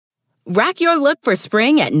Rack your look for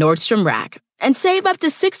spring at Nordstrom Rack and save up to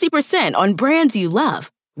 60% on brands you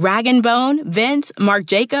love. Rag & Bone, Vince, Marc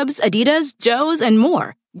Jacobs, Adidas, Joe's, and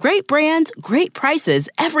more. Great brands, great prices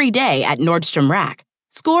every day at Nordstrom Rack.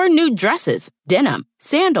 Score new dresses, denim,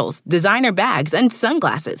 sandals, designer bags, and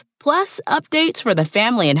sunglasses, plus updates for the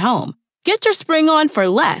family and home. Get your spring on for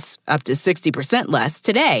less, up to 60% less,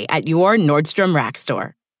 today at your Nordstrom Rack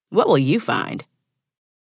store. What will you find?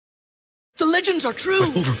 The legends are true.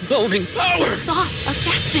 Overwhelming power! The sauce of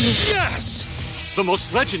destiny. Yes! The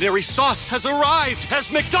most legendary sauce has arrived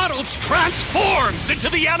as McDonald's transforms into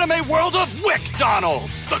the anime world of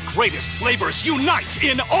WickDonald's. The greatest flavors unite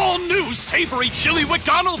in all new savory chili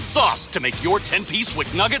McDonald's sauce to make your 10-piece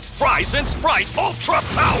Wick Nuggets, fries, and Sprite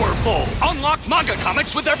ultra-powerful. Unlock manga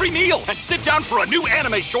comics with every meal and sit down for a new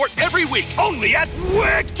anime short every week only at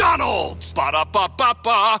WickDonald's.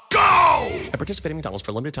 Ba-da-ba-ba-ba, go! At participating McDonald's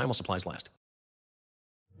for a limited time while supplies last.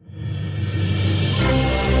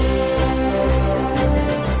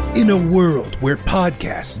 In a world where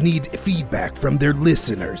podcasts need feedback from their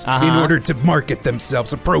listeners in order to market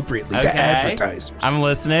themselves appropriately to advertisers. I'm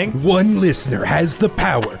listening. One listener has the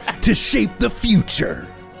power to shape the future.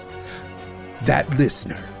 That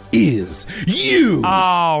listener is you.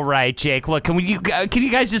 All right, Jake. Look, can you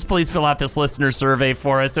guys just please fill out this listener survey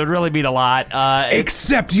for us? It would really mean a lot.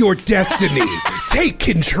 Accept your destiny. Take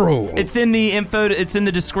control. It's in the info. It's in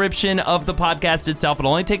the description of the podcast itself.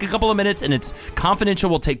 It'll only take a couple of minutes, and it's confidential.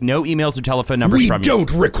 We'll take no emails or telephone numbers from you. We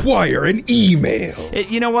don't require an email.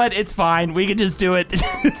 You know what? It's fine. We can just do it.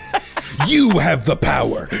 You have the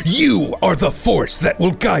power. You are the force that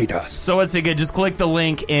will guide us. So once again, just click the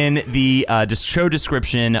link in the show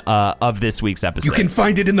description of this week's episode. You can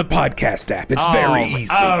find it in the podcast app. It's very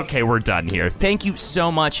easy. Okay, we're done here. Thank you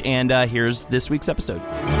so much, and here's this week's episode.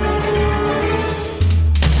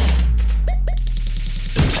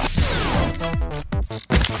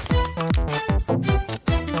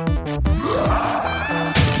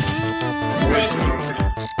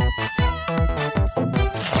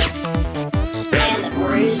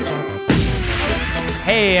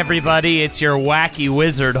 Hey everybody, it's your wacky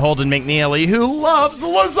wizard Holden McNeely who loves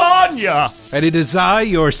lasagna. And it is I,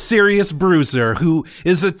 your serious bruiser, who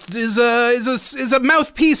is a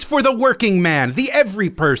mouthpiece for the working man, the every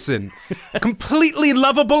person, completely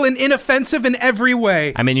lovable and inoffensive in every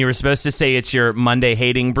way. I mean, you were supposed to say it's your Monday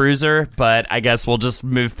hating bruiser, but I guess we'll just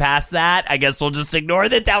move past that. I guess we'll just ignore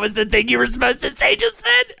that. That was the thing you were supposed to say just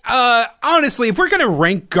then. Honestly, if we're gonna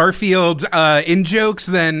rank Garfield in jokes,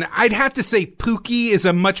 then I'd have to say Pookie is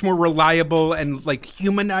a much more reliable and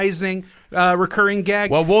humanizing recurring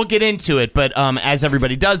gag. Well, we'll get into it, but as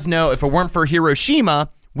everybody does know, if it weren't for Hiroshima,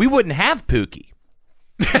 we wouldn't have Pookie.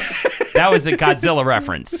 That was a Godzilla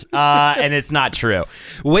reference, and it's not true.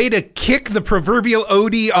 Way to kick the proverbial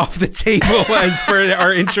Odie off the table as for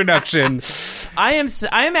our introduction. I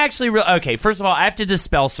am actually okay. First of all, I have to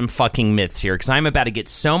dispel some fucking myths here because I'm about to get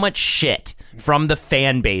so much shit from the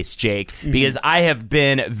fan base, Jake, because I have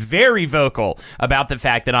been very vocal about the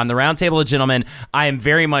fact that on the Roundtable of Gentlemen, I am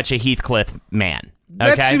very much a Heathcliff man.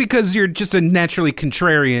 Okay? That's because you're just a naturally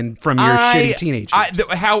contrarian from your shitty teenage years.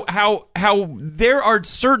 How there are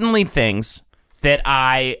certainly things that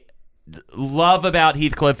I love about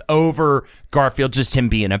Heathcliff over Garfield, just him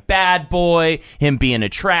being a bad boy, him being a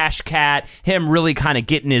trash cat, him really kind of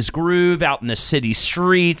getting his groove out in the city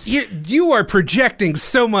streets. You are projecting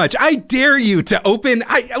so much. I dare you to open,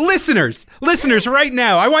 listeners right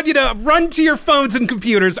now, I want you to run to your phones and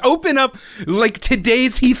computers, open up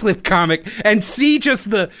today's Heathcliff comic and see just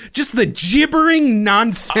the gibbering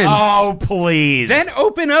nonsense. Oh, please. Then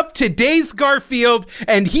open up today's Garfield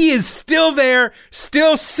and he is still there,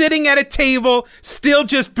 still sitting at a table, still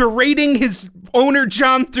just berating his owner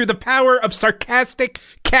John through the power of sarcastic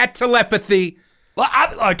cat telepathy. Well,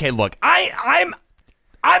 okay, look, I'm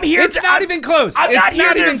here. It's not even close. I'm not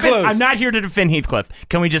here to defend Heathcliff.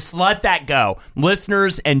 Can we just let that go,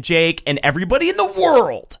 listeners and Jake and everybody in the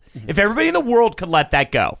world? If everybody in the world could let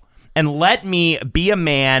that go. And let me be a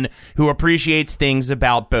man who appreciates things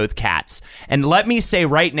about both cats. And let me say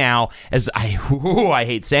right now, as I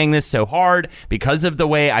hate saying this so hard, because of the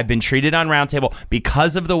way I've been treated on Roundtable,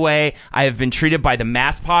 because of the way I have been treated by the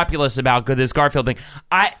mass populace about this Garfield thing,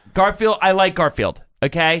 I like Garfield.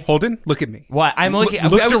 Okay, Holden, look at me. What? I'm looking.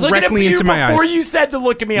 Look I was looking at you into my before eyes. you said to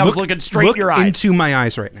look at me. I was looking straight in your eyes. Look into my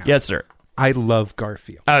eyes right now. Yes, sir. I love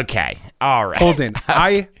Garfield. Okay, all right. Holden,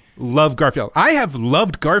 I love Garfield. I have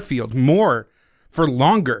loved Garfield more for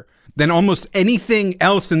longer than almost anything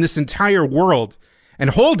else in this entire world.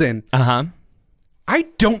 And Holden, I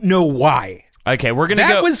don't know why. Okay, we're going to go.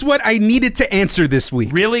 That was what I needed to answer this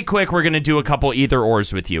week. Really quick, we're going to do a couple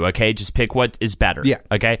either-ors with you, okay? Just pick what is better. Yeah.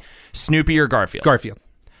 Okay? Snoopy or Garfield? Garfield.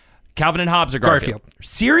 Calvin and Hobbes or Garfield?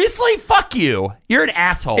 Seriously? Fuck you. You're an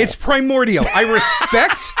asshole. It's primordial.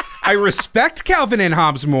 I respect Calvin and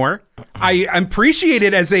Hobbes more. I appreciate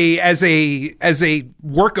it as a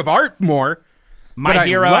work of art more. My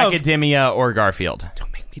Hero Academia or Garfield?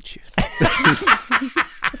 Don't make me choose.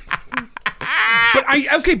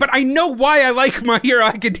 But I know why I like My Hero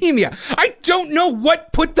Academia. I don't know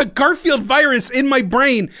what put the Garfield virus in my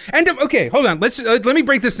brain. And okay, hold on. Let me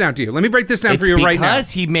break this down to you. Let me break this down for you right now.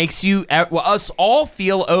 Because he makes you, us all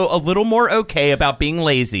feel a little more okay about being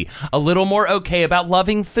lazy, a little more okay about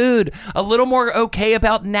loving food, a little more okay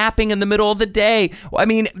about napping in the middle of the day. I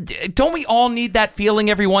mean, don't we all need that feeling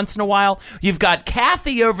every once in a while? You've got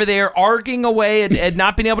Kathy over there arguing away and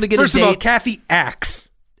not being able to get a date. First of all, Kathy acts.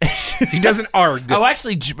 He doesn't arg. Oh,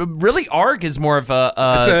 actually, really, arg is more of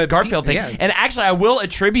a Garfield thing. Yeah. And actually, I will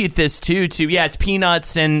attribute this to it's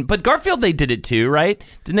Peanuts but Garfield, they did it too, right?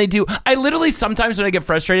 Didn't they do? I literally, sometimes when I get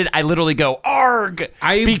frustrated, I literally go arg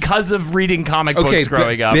because of reading comic books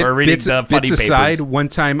growing up or reading the funny bits papers. Aside, one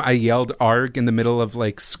time I yelled arg in the middle of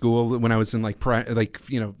school when I was in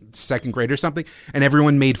second grade or something, and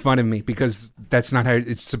everyone made fun of me because that's not how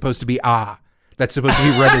it's supposed to be. That's supposed to be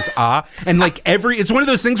read as and it's one of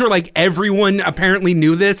those things where everyone apparently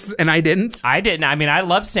knew this and I didn't. I didn't. I mean, I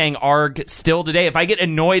love saying arg still today. If I get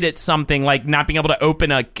annoyed at something like not being able to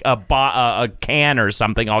open a can or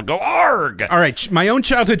something, I'll go arg. All right, my own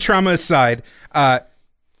childhood trauma aside,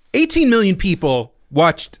 18 million people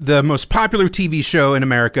watched the most popular TV show in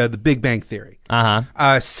America, The Big Bang Theory.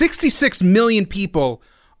 66 million people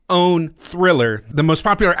own Thriller, the most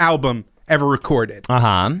popular album ever recorded.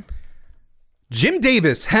 Jim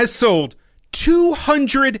Davis has sold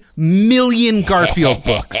 200 million Garfield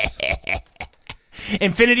books.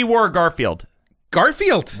 Infinity War or Garfield?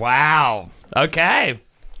 Garfield. Wow. Okay.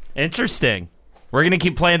 Interesting. We're going to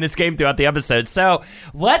keep playing this game throughout the episode. So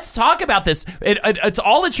let's talk about this. It's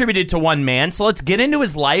all attributed to one man. So let's get into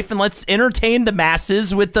his life and let's entertain the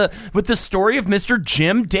masses with the story of Mr.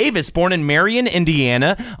 Jim Davis, born in Marion,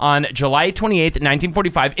 Indiana on July 28th,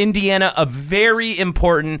 1945. Indiana, a very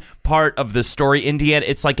important part of the story. Indiana,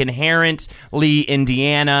 it's inherently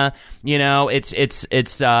Indiana. You know, it's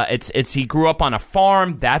he grew up on a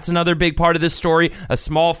farm. That's another big part of this story. A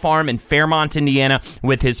small farm in Fairmont, Indiana,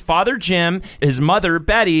 with his father Jim, his mother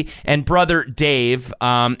Betty, and brother Dave,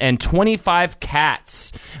 and 25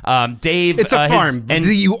 cats. Dave, it's a farm. And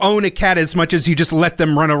you own a cat as much as you just let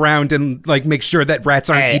them run around and make sure that rats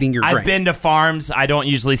aren't eating your grain. I've been to farms. I don't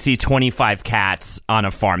usually see 25 cats on a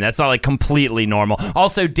farm. That's not completely normal.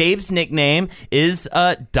 Also, Dave's nickname is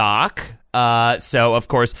Doc. So, of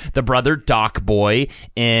course, the brother Doc Boy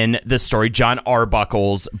in the story, John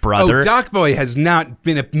Arbuckle's brother. Oh, Doc Boy has not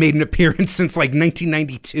made an appearance since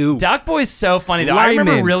 1992. Doc Boy's so funny, though. I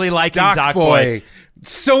remember really liking Doc Boy.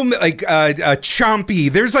 So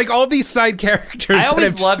Chompy. There's all these side characters. I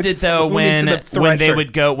always loved it though when they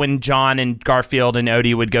would go, when John and Garfield and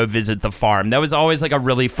Odie would go visit the farm. That was always a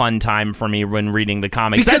really fun time for me when reading the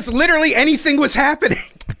comics. Because literally anything was happening.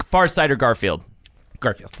 Far Side or Garfield?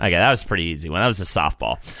 Garfield. Okay, that was a pretty easy one. That was a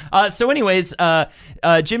softball. So anyways,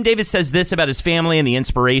 Jim Davis says this about his family and the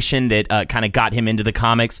inspiration that kind of got him into the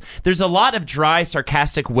comics. There's a lot of dry,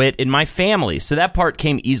 sarcastic wit in my family, so that part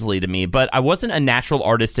came easily to me, but I wasn't a natural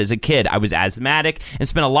artist as a kid. I was asthmatic and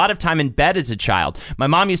spent a lot of time in bed as a child. My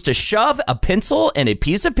mom used to shove a pencil and a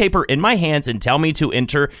piece of paper in my hands and tell me to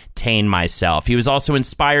entertain myself. He was also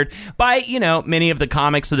inspired by, many of the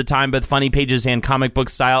comics of the time, both funny pages and comic book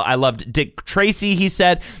style. I loved Dick Tracy, he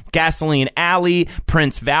said, Gasoline Alley,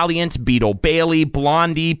 Prince Valiant, Beetle Bailey,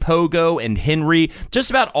 Blondie, Pogo, and Henry, just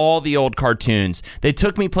about all the old cartoons. They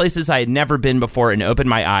took me places I had never been before and opened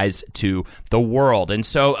my eyes to the world. And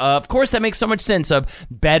so, of course, that makes so much sense. A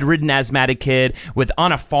bedridden asthmatic kid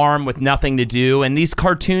on a farm with nothing to do, and these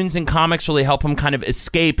cartoons and comics really help him kind of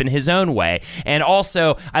escape in his own way. And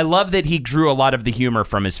also, I love that he drew a lot of the humor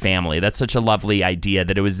from his family. That's such a lovely idea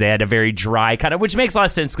that they had a very dry kind of, which makes a lot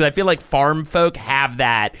of sense because I feel like farm folk have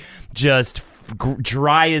that just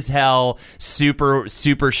dry as hell,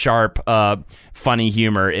 super sharp, funny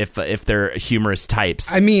humor if they're humorous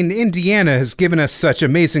types. I mean, Indiana has given us such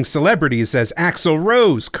amazing celebrities as Axl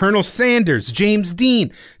Rose, Colonel Sanders, James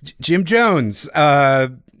Dean, Jim Jones,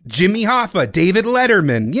 Jimmy Hoffa, David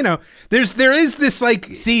Letterman. There is this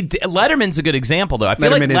See, Letterman's a good example though. I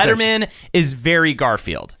feel Letterman is very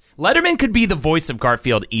Garfield. Letterman could be the voice of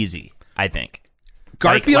Garfield easy, I think.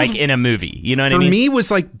 Garfield, like in a movie. You know what I mean? For me,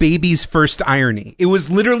 was like baby's first irony. It was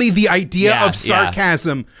literally the idea of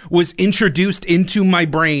sarcasm was introduced into my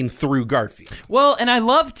brain through Garfield. Well, and I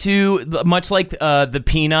love too, much like the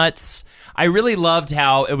Peanuts, I really loved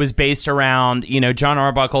how it was based around, John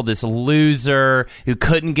Arbuckle, this loser who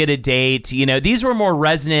couldn't get a date. These were more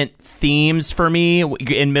resonant themes for me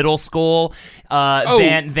in middle school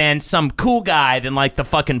than some cool guy than like the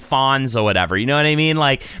fucking Fonz or whatever. You know what I mean?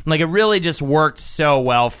 Like it really just worked so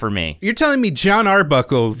well for me. You're telling me John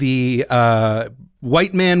Arbuckle, the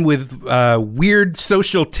white man with weird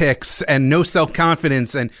social tics and no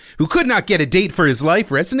self-confidence and who could not get a date for his life,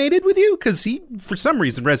 resonated with you? Because he, for some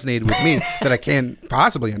reason, resonated with me that I can't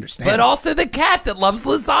possibly understand. But also the cat that loves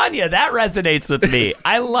lasagna. That resonates with me.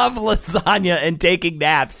 I love lasagna and taking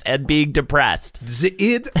naps and being depressed. The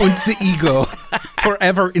id und the ego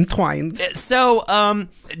forever entwined. So,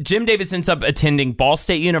 Jim Davis ends up attending Ball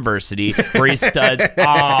State University, where he studies.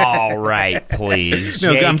 All right, please.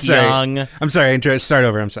 Jake I'm sorry. Young. I'm sorry. Start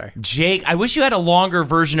over. I'm sorry. Jake, I wish you had a longer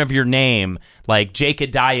version of your name, like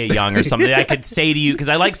Jake-Adiah Young or something that I could say to you, because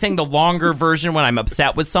I like saying the longer version when I'm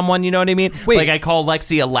upset with someone, you know what I mean? Wait. Like I call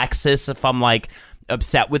Lexi Alexis if I'm like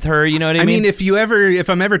upset with her, you know what I mean? If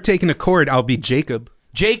I'm ever taking a chord, I'll be Jacob.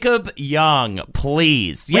 Jacob Young,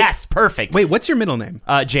 please. Yes, perfect. Wait, what's your middle name?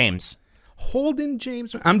 James. Holden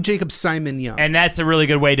James. I'm Jacob Simon Young. And that's a really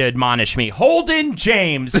good way to admonish me. Holden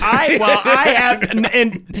James. I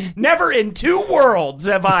have never in two worlds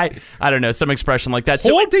have I don't know, some expression like that.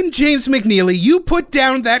 Holden James McNeely, you put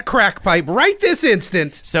down that crack pipe right this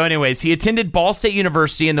instant. So anyways, he attended Ball State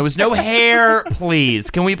University and there was no hair, please.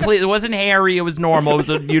 Can we please? It wasn't hairy, it was normal. It was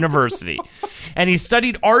a university. And he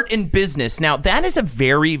studied art and business. Now, that is a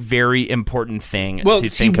very, very important thing to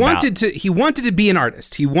think about. He wanted to be an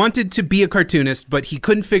artist. He wanted to be a cartoonist, but he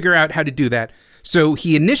couldn't figure out how to do that. So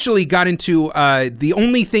he initially got into the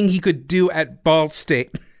only thing he could do at Ball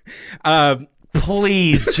State.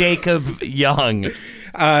 Please, Jacob Young.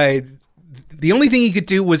 The only thing he could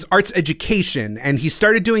do was arts education, and he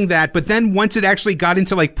started doing that. But then once it actually got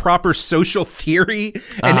into like proper social theory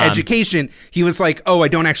and education, he was like, oh, I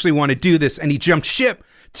don't actually want to do this. And he jumped ship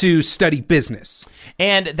to study business.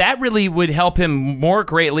 And that really would help him more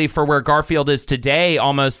greatly for where Garfield is today,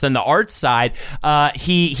 almost, than the art side.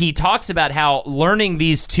 He talks about how learning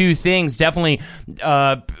these two things definitely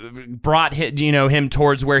brought him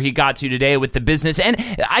towards where he got to today with the business. And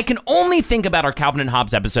I can only think about our Calvin and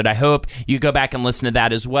Hobbes episode. I hope you go back and listen to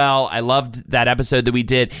that as well. I loved that episode that we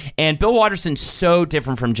did. And Bill Watterson's so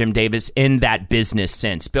different from Jim Davis in that business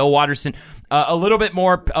sense. Bill Watterson, a little bit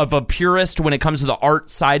more of a purist when it comes to the art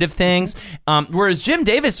side of things, whereas Jim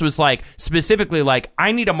Davis was like specifically like,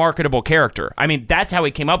 I need a marketable character. I mean, that's how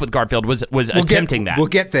he came up with Garfield was attempting that. We'll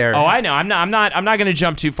get there. Oh, I know. I'm not going to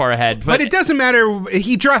jump too far ahead. But it doesn't matter.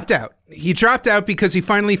 He dropped out. He dropped out because he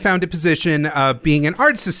finally found a position being an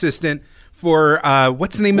arts assistant for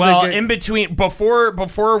what's the name of the Well, in between,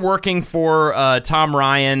 before working for Tom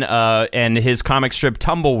Ryan and his comic strip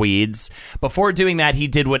Tumbleweeds, before doing that, he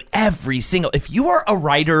did what if you are a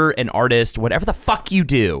writer, an artist, whatever the fuck you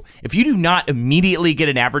do, if you do not immediately get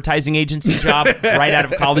an advertising agency job right out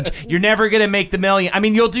of college, you're never going to make the million. I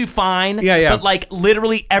mean, you'll do fine. Yeah. But like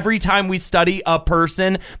literally every time we study a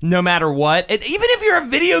person, no matter what, even if you're a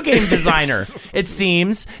video game designer, it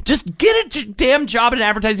seems, just get a damn job at an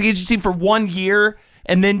advertising agency for 1 year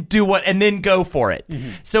and then go for it. Mm-hmm.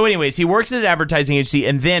 So anyways, he works at an advertising agency,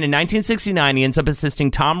 and then in 1969 he ends up assisting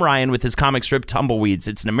Tom Ryan with his comic strip Tumbleweeds.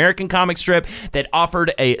 It's an American comic strip that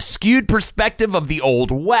offered a skewed perspective of the Old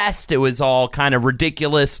West. It was all kind of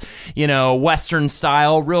ridiculous, Western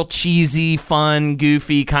style, real cheesy, fun,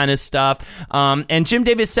 goofy kind of stuff. And Jim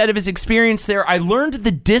Davis said of his experience there, I learned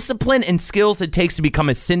the discipline and skills it takes to become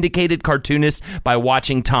a syndicated cartoonist by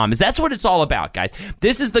watching Tom. That's what it's all about, guys.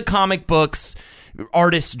 This is the comic books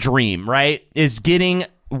artist's dream, right? Is getting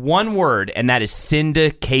one word, and that is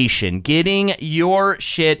syndication. Getting your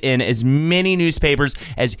shit in as many newspapers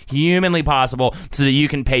as humanly possible so that you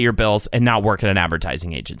can pay your bills and not work at an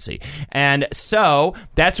advertising agency. And so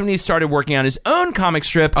that's when he started working on his own comic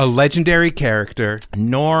strip. A legendary character.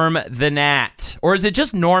 Norm the Gnat. Or is it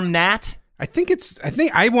just Norm Gnat? I think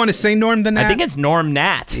I want to say Norm the Gnat. I think it's Norm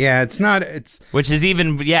Gnat. Yeah, which is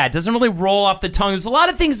even, it doesn't really roll off the tongue. There's a lot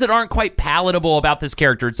of things that aren't quite palatable about this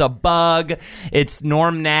character. It's a bug. It's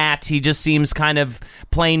Norm Gnat. He just seems kind of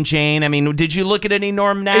plain Jane. I mean, did you look at any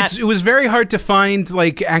Norm Gnat? It was very hard to find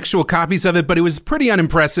like actual copies of it, but it was pretty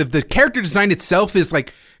unimpressive. The character design itself is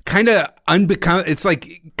like kind of it's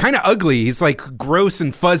like kind of ugly. He's like gross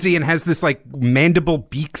and fuzzy and has this like mandible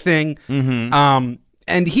beak thing. Mm-hmm.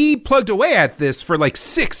 And he plugged away at this for like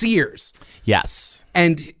 6 years. Yes.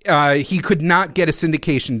 and he could not get a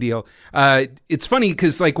syndication deal. It's funny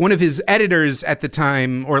because like one of his editors at the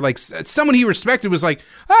time, or like someone he respected, was like,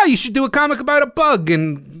 "Oh, you should do a comic about a bug,"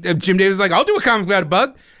 and Jim Davis was like, "I'll do a comic about a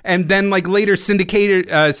bug." And then like later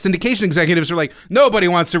syndication executives were like, "Nobody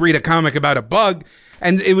wants to read a comic about a bug."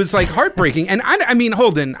 And it was like heartbreaking. And I mean,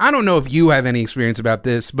 Holden, I don't know if you have any experience about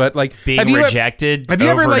this, but like being rejected have you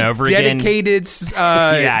over ever and like over dedicated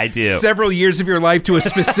yeah, I do. several years of your life to a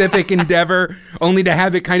specific endeavor only to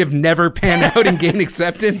have it kind of never pan out and gain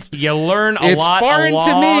acceptance? You learn a lot foreign along,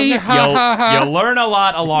 to me. You'll learn a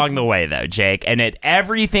lot along the way, though, Jake, and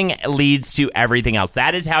everything leads to everything else.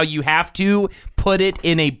 That is how you have to put it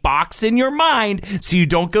in a box in your mind so you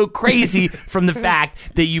don't go crazy from the fact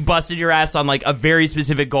that you busted your ass on like a very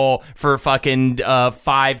specific goal for fucking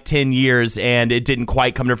 5-10 years and it didn't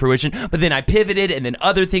quite come to fruition. But then I pivoted and then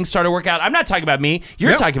other things started to work out. I'm not talking about me.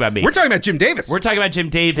 You're talking about me. We're talking about Jim Davis. We're talking about Jim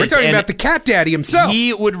Davis. We're talking about the cat daddy himself.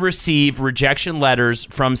 He would receive rejection letters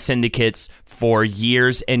from syndicates for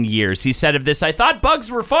years and years. He said of this, "I thought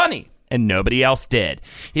bugs were funny." And nobody else did.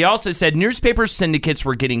 He also said newspaper syndicates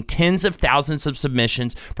were getting tens of thousands of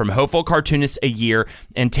submissions from hopeful cartoonists a year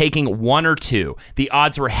and taking one or two. The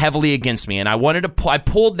odds were heavily against me, and I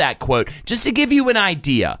pulled that quote just to give you an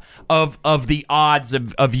idea of the odds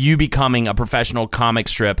of you becoming a professional comic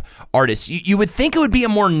strip artist. You would think it would be a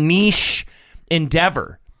more niche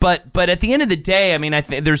endeavor, but at the end of the day, I mean,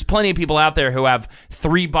 there's plenty of people out there who have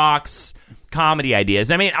 3-box comedy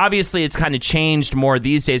ideas. I mean, obviously it's kind of changed more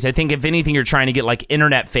these days. I think if anything, you're trying to get like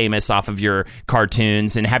internet famous off of your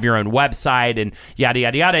cartoons and have your own website and yada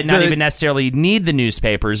yada yada, and not even necessarily need the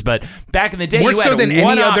newspapers. But back in the day, more you so had than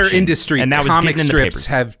one any other option, industry, and that was comic getting in the strips papers.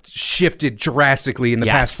 have shifted drastically in the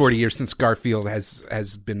Yes. past 40 years since Garfield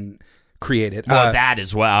has been created. Well, that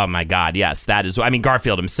as well. Oh my God, yes, that is. I mean,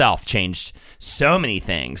 Garfield himself changed so many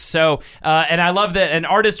things. So, and I love that an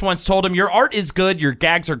artist once told him, "Your art is good, your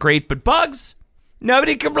gags are great, but bugs,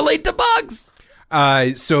 nobody can relate to bugs."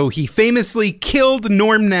 So he famously killed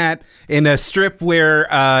Norm Nat in a strip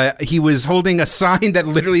where he was holding a sign that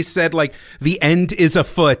literally said, like, "The end is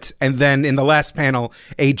afoot," and then in the last panel,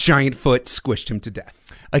 a giant foot squished him to death.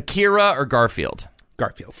 Akira or Garfield?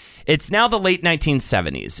 Garfield. It's now the late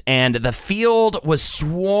 1970s, and the field was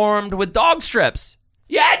swarmed with dog strips.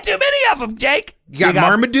 You had too many of them, Jake. You got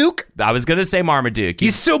Marmaduke? I was going to say Marmaduke.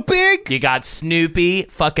 He's so big. You got Snoopy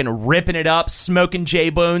fucking ripping it up, smoking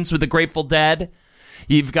J-Bones with the Grateful Dead.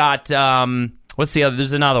 You've got, what's the other?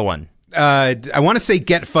 There's another one. I want to say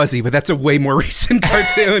Get Fuzzy, but that's a way more recent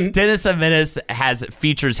cartoon. Dennis the Menace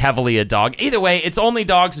features heavily a dog. Either way, it's only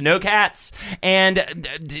dogs, no cats. And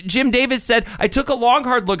Jim Davis said, "I took a long,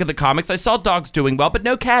 hard look at the comics. I saw dogs doing well, but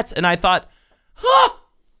no cats. And I thought, huh."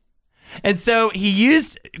 And so he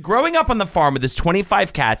used growing up on the farm with his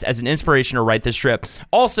 25 cats as an inspiration to write this strip.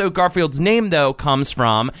 Also, Garfield's name, though, comes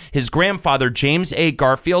from his grandfather, James A.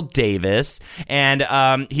 Garfield Davis. And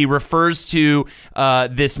he refers to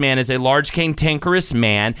this man as a large, cantankerous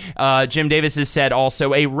man. Jim Davis has said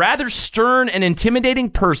also a rather stern and intimidating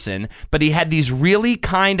person, but he had these really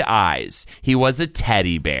kind eyes. He was a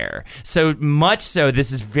teddy bear. So much so,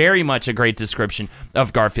 this is very much a great description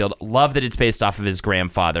of Garfield. Love that it's based off of his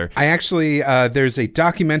grandfather. Actually, there's a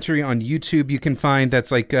documentary on YouTube you can find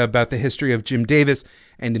that's like about the history of Jim Davis.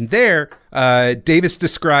 And in there, Davis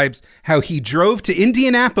describes how he drove to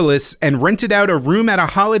Indianapolis and rented out a room at a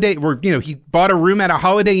Holiday, or, you know, he bought a room at a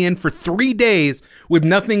Holiday Inn for 3 days with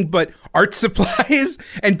nothing but art supplies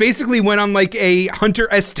and basically went on like a Hunter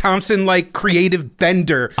S. Thompson like creative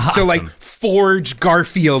bender to like forge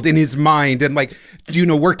Garfield in his mind, and like, you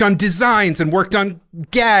know, worked on designs and worked on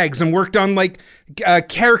gags and worked on like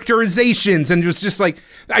characterizations, and it was just like,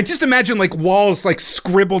 I just imagine like walls like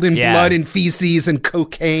scribbled in blood and feces and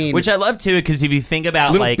cocaine, which I love too, because if you think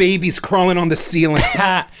about little like babies crawling on the ceiling.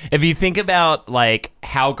 If you think about like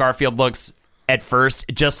how Garfield looks at first,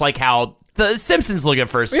 just like how the Simpsons look at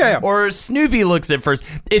first, or Snoopy looks at first,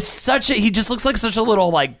 it's such a, he just looks like such a little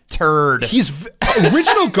like turd.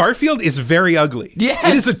 Original Garfield is very ugly. Yes.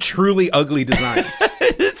 It is a truly ugly design.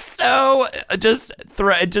 It is so it just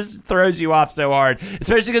throws you off so hard,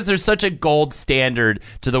 especially because there's such a gold standard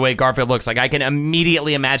to the way Garfield looks. Like I can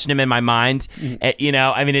immediately imagine him in my mind. You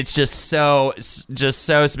know, I mean, it's just so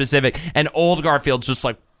specific. And old Garfield's just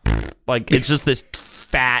like it's just this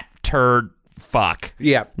fat turd fuck.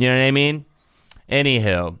 Yeah. You know what I mean?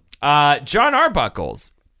 Anywho, John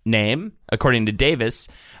Arbuckle's name, according to Davis,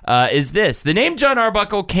 is this. The name John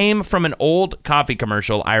Arbuckle came from an old coffee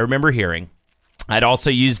commercial I remember hearing. I'd also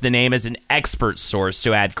used the name as an expert source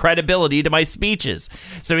to add credibility to my speeches.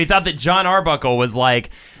 So he thought that John Arbuckle was like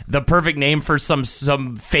the perfect name for some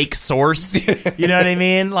fake source. You know what I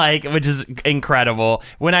mean? Like, which is incredible.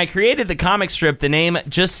 When I created the comic strip, the name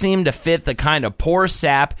just seemed to fit the kind of poor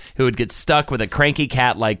sap who would get stuck with a cranky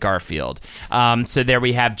cat like Garfield. So there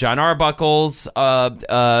we have John Arbuckle's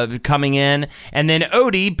coming in, and then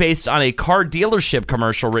Odie, based on a car dealership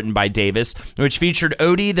commercial written by Davis, which featured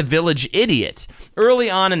Odie the village idiot. Early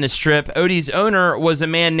on in the strip, Odie's owner was a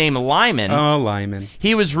man named Lyman. Oh, Lyman.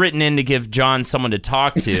 He was written in to give John someone to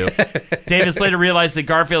talk to. Davis later realized that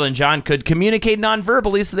Garfield and John could communicate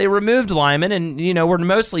non-verbally, so they removed Lyman, and, we're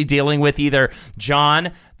mostly dealing with either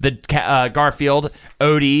John, the Garfield,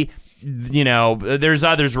 Odie, there's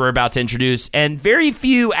others we're about to introduce, and very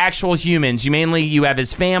few actual humans. You have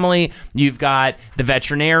his family, you've got the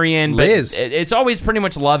veterinarian, but Liz. It's always pretty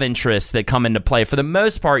much love interests that come into play. For the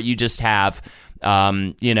most part, you just have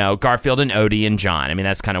Garfield and Odie and John. I mean,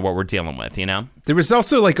 that's kind of what we're dealing with, There was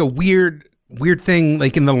also like a weird thing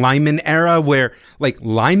like in the Lyman era where like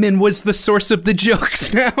Lyman was the source of the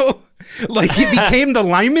jokes now. Like it became the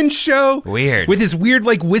Lyman show. Weird. With his weird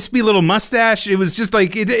like wispy little mustache. It was just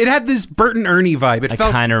like, it had this Bert and Ernie vibe. I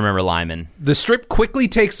kind of remember Lyman. The strip quickly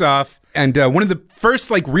takes off. And one of the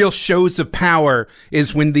first like real shows of power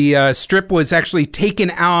is when the strip was actually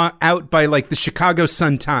taken out by like the Chicago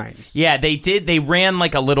Sun-Times. Yeah, they did. They ran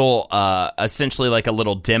like a little, essentially like a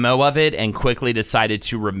little demo of it, and quickly decided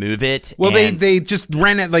to remove it. Well, they just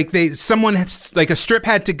ran it like someone has, like a strip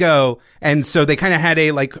had to go, and so they kind of had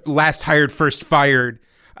a like last hired first fired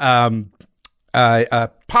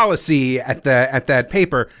policy at that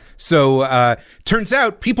paper. So turns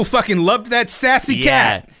out people fucking loved that sassy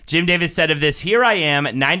cat. Jim Davis said of this, "Here I am,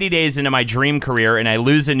 90 days into my dream career, and I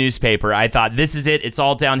lose a newspaper. I thought, this is it. It's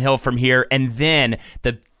all downhill from here." And then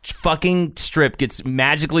the fucking strip gets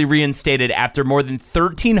magically reinstated after more than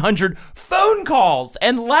 1,300 phone calls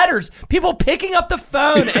and letters. People picking up the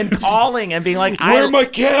phone and calling and being like, "Where my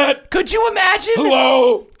cat? Could you imagine?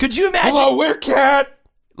 Hello? Could you imagine? Hello, where cat?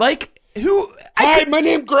 Like, who? Hi, my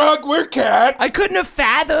name Grug, where cat?" I couldn't have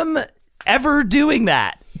fathomed ever doing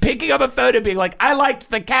that. Picking up a phone and being like, "I liked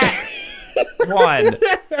the cat." One.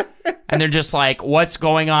 And they're just like, "What's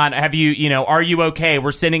going on? Have you, are you okay?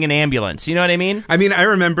 We're sending an ambulance." You know what I mean? I mean, I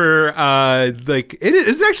remember, like, it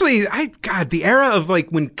is actually, the era of, like,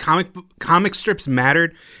 when comic strips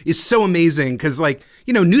mattered is so amazing, because, like,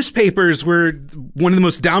 newspapers were one of the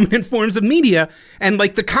most dominant forms of media, and,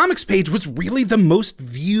 like, the comics page was really the most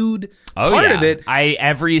viewed part of it.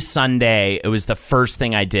 Every Sunday, it was the first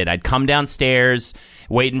thing I did. I'd come downstairs,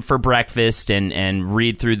 waiting for breakfast, and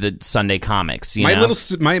read through the Sunday comics.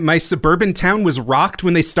 My suburban town was rocked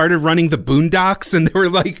when they started running the Boondocks, and there were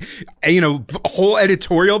like, whole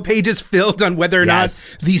editorial pages filled on whether or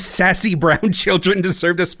not these sassy brown children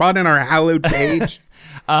deserved a spot on our hallowed page.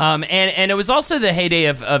 And it was also the heyday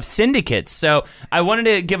of syndicates. So I wanted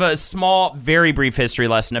to give a small, very brief history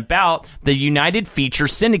lesson about the United Feature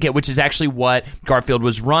Syndicate, which is actually what Garfield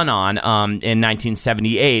was run on in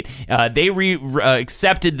 1978. They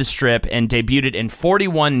accepted the strip and debuted it in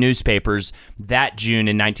 41 newspapers that June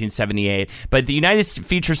in 1978. But the United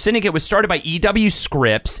Feature Syndicate was started by E.W.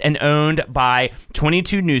 Scripps and owned by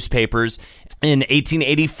 22 newspapers in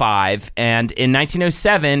 1885, and in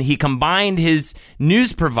 1907 he combined his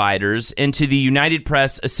news providers into the United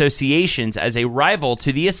Press Associations as a rival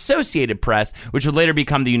to the Associated Press, which would later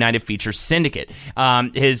become the United Feature Syndicate.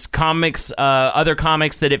 His comics, other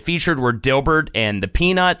comics that it featured were Dilbert and the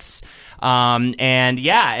Peanuts.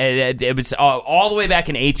 It was all the way back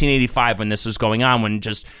in 1885 when this was going on, when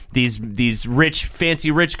just these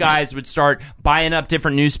fancy rich guys would start buying up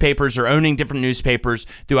different newspapers or owning different newspapers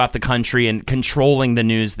throughout the country and controlling the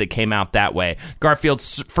news that came out that way.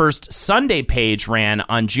 Garfield's first Sunday page ran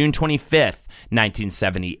on June 25th.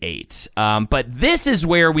 1978. But this is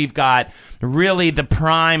where we've got really the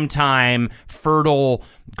prime time, fertile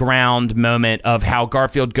ground moment of how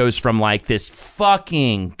Garfield goes from like this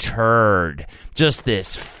fucking turd, just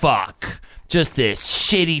this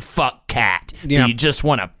shitty fuck cat that you just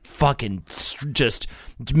want to fucking just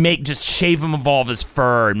shave him of all of his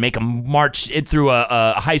fur and make him march it through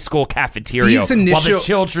a high school cafeteria while the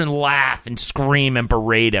children laugh and scream and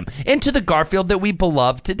berate him, into the Garfield that we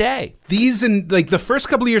beloved today. These, and like the first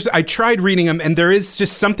couple of years I tried reading them, and there is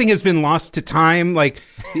just something has been lost to time. Like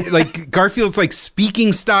Garfield's like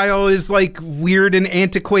speaking style is like weird and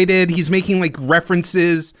antiquated. He's making like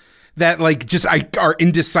references that like just are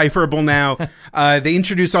indecipherable now. They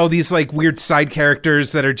introduce all these like weird side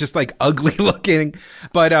characters that are just like ugly looking.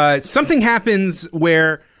 But something happens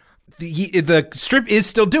where the strip is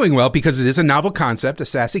still doing well because it is a novel concept, a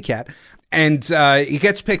sassy cat. And it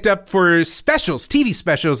gets picked up for specials, TV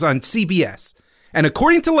specials on CBS. And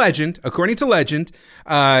according to legend,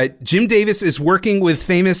 Jim Davis is working with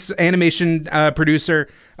famous animation producer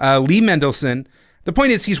Lee Mendelsohn. The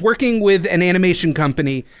point is, he's working with an animation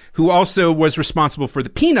company who also was responsible for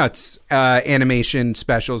the Peanuts animation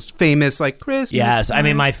specials, famous like Christmas. Yes, I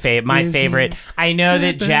mean my favorite. I know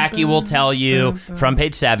that Jackie will tell you from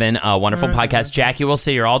Page 7, a wonderful podcast. Jackie will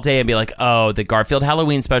sit here all day and be like, "Oh, the Garfield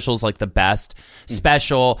Halloween special is like the best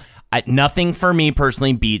special." Nothing for me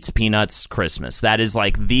personally beats Peanuts Christmas. That is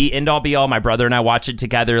like the end all be all. My brother and I watch it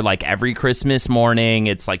together like every Christmas morning.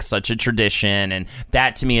 It's like such a tradition, and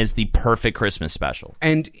that to me is the perfect Christmas special.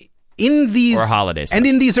 And in these or holiday special. And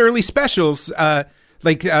in these early specials,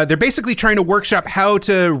 they're basically trying to workshop how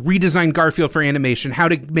to redesign Garfield for animation, how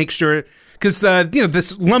to make sure. Because,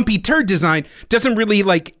 this lumpy turd design doesn't really,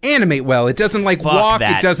 animate well. It doesn't, walk.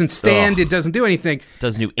 That. It doesn't stand. It doesn't do anything.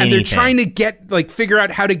 Doesn't do anything. And they're trying to figure out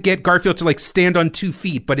how to get Garfield to, stand on 2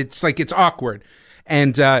 feet. But it's, it's awkward.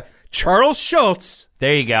 And Charles Schulz...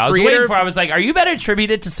 There you go. I was waiting for. I was like, "Are you better attribute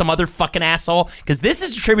it to some other fucking asshole?" Because this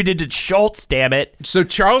is attributed to Schultz. Damn it! So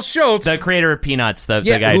Charles Schulz, the creator of Peanuts, the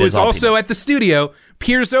guy who is also Peanuts. at the studio,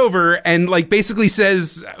 peers over and basically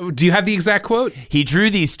says, "Do you have the exact quote?" He drew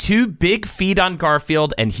these 2 big feet on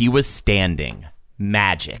Garfield, and he was standing.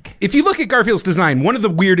 Magic. If you look at Garfield's design, one of the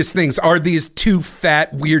weirdest things are these 2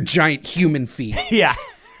 fat, weird, giant human feet. Yeah.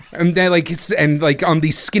 And they're on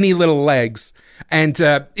these skinny little legs. And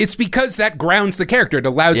it's because that grounds the character. It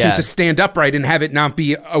allows him to stand upright and have it not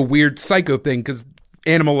be a weird psycho thing, because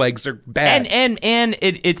animal legs are bad. And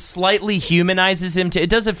it slightly humanizes him too. It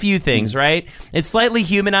does a few things, right? It slightly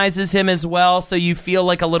humanizes him as well, so you feel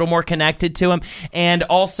like a little more connected to him. And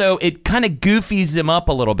also, it kind of goofies him up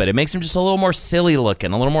a little bit. It makes him just a little more silly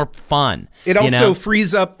looking, a little more fun. It also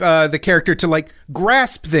frees up the character to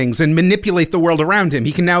grasp things and manipulate the world around him.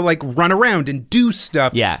 He can now run around and do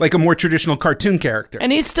stuff like a more traditional cartoon character.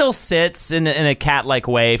 And he still sits in a cat-like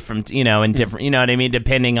way from, in different, you know what I mean,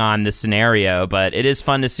 depending on the scenario. But it is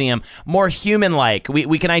fun to see him more human-like.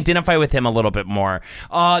 We can identify with him a little bit more.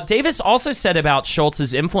 Davis also said about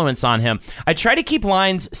Schultz's influence on him, "I try to keep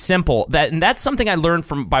lines simple. And that's something I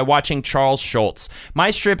learned by watching Charles Schulz.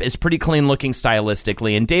 My strip is pretty clean-looking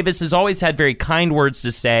stylistically, and Davis has always had very kind words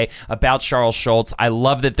to say about Charles Schulz. I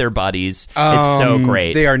love that they're buddies. It's so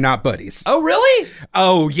great." They are not buddies. Oh, really?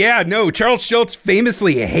 Oh, yeah, no. Charles Schulz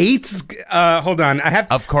famously hates... hold on.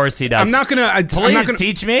 Of course he does. I'm not going to... Please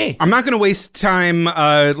teach me. I'm not going to waste time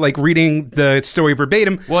reading the story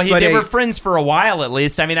verbatim. Well, they were friends for a while, at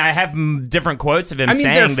least. I mean, I have different quotes of him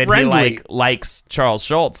saying that he likes Charles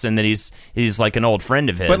Schulz and that he's like an old friend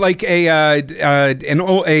of his. But a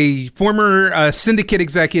former syndicate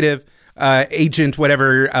executive, agent,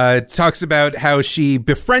 whatever, talks about how she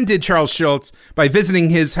befriended Charles Schulz by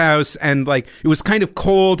visiting his house, and it was kind of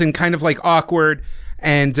cold and kind of awkward,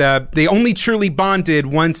 and they only truly bonded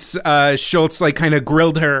once Schulz kind of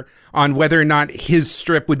grilled her on whether or not his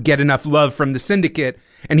strip would get enough love from the syndicate,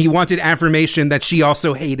 and he wanted affirmation that she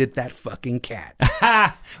also hated that fucking cat.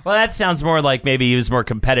 Well, that sounds more like maybe he was more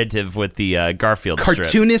competitive with the Garfield strip.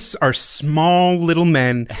 Cartoonists are small little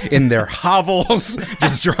men in their hovels,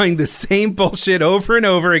 just drawing the same bullshit over and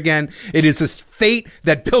over again. It is a fate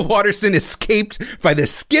that Bill Watterson escaped by the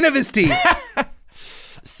skin of his teeth.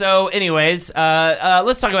 So, anyways,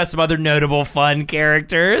 let's talk about some other notable fun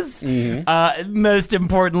characters. Mm-hmm. Most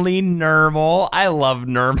importantly, Nermal. I love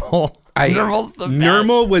Nermal. Nermal's the best.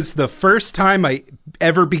 Nermal was the first time I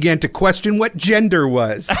ever began to question what gender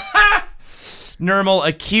was. Nermal,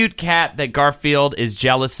 a cute cat that Garfield is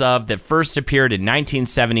jealous of, that first appeared in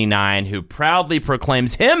 1979, who proudly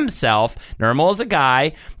proclaims himself, Nermal is a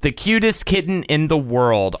guy, the cutest kitten in the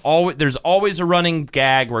world. There's always a running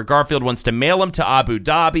gag where Garfield wants to mail him to Abu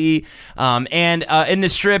Dhabi, and in the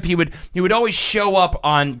strip, he would always show up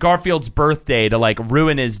on Garfield's birthday to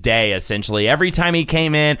ruin his day. Essentially, every time he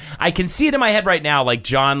came in, I can see it in my head right now,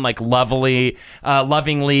 John lovingly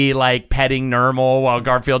petting Nermal while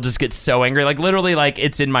Garfield just gets so angry, literally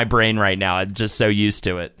it's in my brain right now. I'm just so used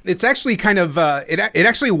to it. It's actually kind of it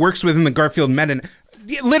actually works within the Garfield meta.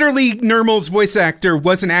 Literally, Nermal's voice actor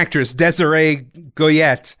was an actress, Desiree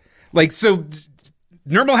Goyette. So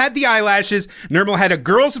Nermal had the eyelashes, Nermal had a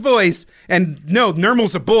girl's voice, and no,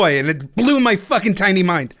 Nermal's a boy, and it blew my fucking tiny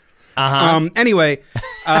mind. Anyway,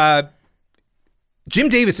 Jim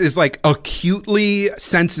Davis is acutely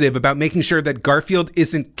sensitive about making sure that Garfield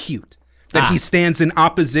isn't cute. That he stands in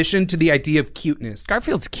opposition to the idea of cuteness.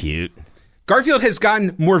 Garfield's cute. Garfield has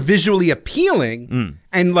gotten more visually appealing,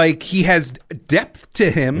 and he has depth to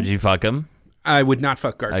him. Would you fuck him? I would not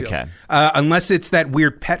fuck Garfield. Okay. Unless it's that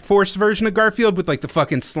weird Pet Force version of Garfield with the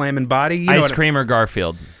fucking slamming body. Ice Cream or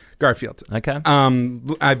Garfield? Garfield. Okay.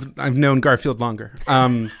 I've known Garfield longer.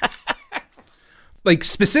 Like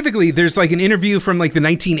specifically, there's like an interview from like the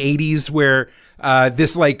 1980s where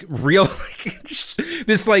this like real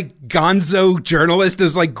this like gonzo journalist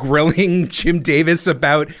is like grilling Jim Davis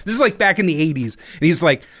about, this is like back in the 80s, and he's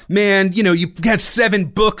like, man, you know, you have 7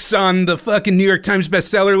 books on the fucking New York Times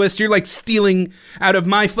bestseller list, you're like stealing out of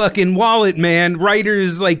my fucking wallet, man.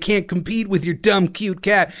 Writers like can't compete with your dumb cute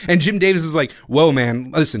cat. And Jim Davis is like, whoa,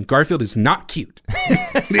 man, listen, Garfield is not cute.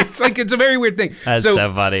 It's a very weird thing. That's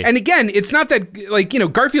so funny. And again, it's not that, like, you know,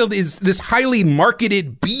 Garfield is this highly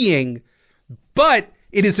marketed being, but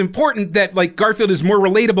it is important that, like, Garfield is more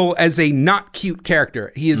relatable as a not cute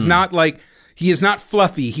character. He is not like, he is not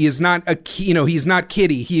fluffy. He is not he's not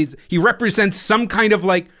kitty. He represents some kind of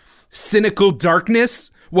like cynical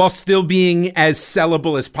darkness while still being as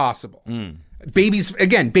sellable as possible.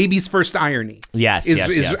 Baby's first irony. Yes.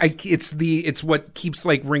 It's what keeps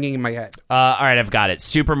like ringing in my head. All right, I've got it.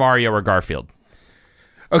 Super Mario or Garfield?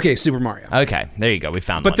 Okay, Super Mario. Okay, there you go. We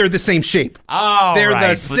found But one. they're the same shape. Oh, they're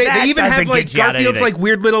right. the same. They even have like Garfield's like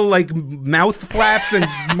weird little like mouth flaps and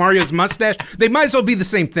Mario's mustache. They might as well be the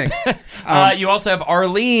same thing. You also have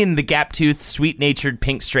Arlene, the gap-toothed, sweet-natured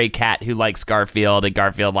pink stray cat who likes Garfield, and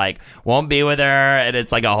Garfield like won't be with her, and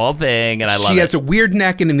it's like a whole thing, and I love it. She has a weird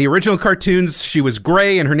neck, and in the original cartoons, she was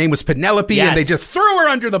gray, and her name was Penelope, and they just threw her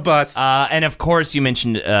under the bus. And of course, you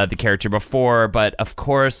mentioned the character before, but of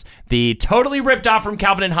course, the totally ripped off from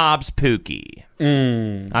Calvin and Hobbes, Pookie.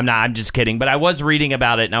 I'm just kidding, but I was reading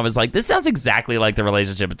about it and I was like, this sounds exactly like the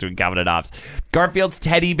relationship between Calvin and Hobbes. Garfield's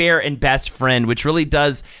teddy bear and best friend, which really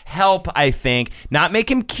does help, I think, not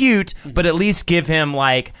make him cute, but at least give him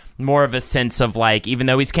like more of a sense of like, even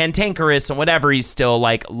though he's cantankerous and whatever, he still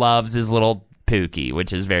like loves his little Pookie,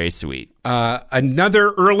 which is very sweet.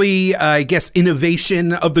 Another early, I guess,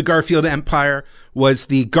 innovation of the Garfield empire was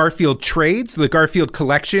the Garfield trades, the Garfield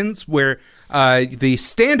collections, where the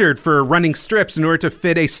standard for running strips in order to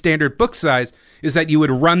fit a standard book size is that you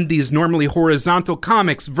would run these normally horizontal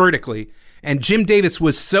comics vertically. And Jim Davis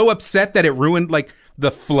was so upset that it ruined like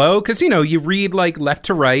the flow, because, you know, you read like left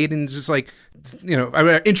to right and just like, you know,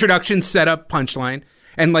 introduction, setup, punchline.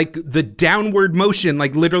 And like the downward motion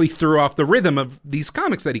like literally threw off the rhythm of these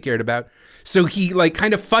comics that he cared about. So he like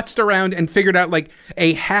kind of futzed around and figured out like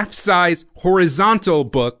a half-size horizontal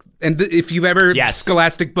book. And if you've ever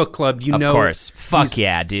Scholastic Book Club, you know. Of course. Fuck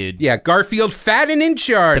yeah, dude. Yeah, Garfield fat and in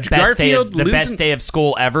charge. The best day of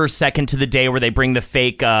school ever, second to the day where they bring the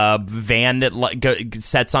fake van that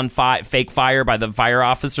sets on fake fire by the fire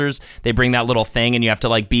officers. They bring that little thing and you have to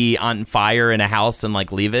like be on fire in a house and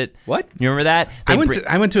like leave it. What? You remember that?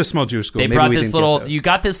 I went to a small Jewish school. They brought this little, you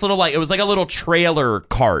got this little like, it was like a little trailer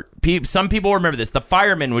cart. Some people remember this. The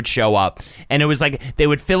firemen would show up and it was like, they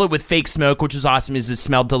would fill it with fake smoke, which was awesome. It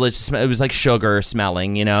smelled delicious. It was like sugar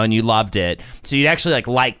smelling, you know, and you loved it. So you'd actually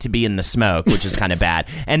like to be in the smoke, which is kind of bad.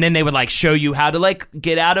 And then they would like show you how to like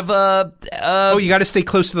get out of you got to stay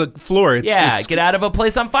close to the floor. Get out of a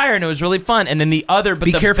place on fire, and it was really fun. And then be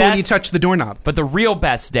careful when you touch the doorknob. But the real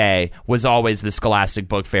best day was always the Scholastic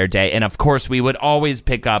Book Fair day, and of course we would always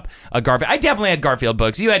pick up a Garfield. I definitely had Garfield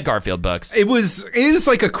books. You had Garfield books. It was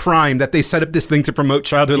like a crime that they set up this thing to promote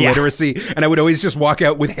childhood literacy, and I would always just walk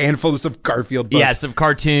out with handfuls of Garfield books. Yes, of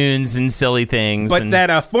cartoons and silly things. But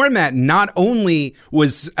that format not only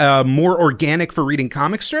was more organic for reading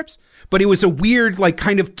comic strips, but it was a weird, like,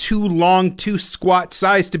 kind of too long, too squat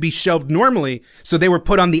size to be shelved normally. So they were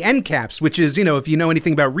put on the end caps, which is, you know, if you know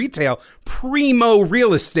anything about retail, primo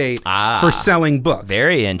real estate for selling books.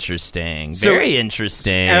 Very interesting. Very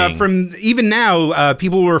interesting. From even now,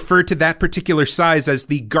 people will refer to that particular size as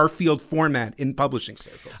the Garfield format in publishing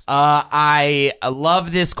circles. I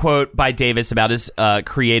love this quote by Davis about his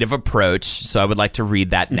creative approach, so I would like to read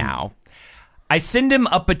that now. I send him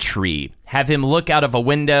up a tree, have him look out of a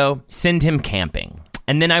window, send him camping,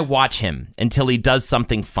 and then I watch him until he does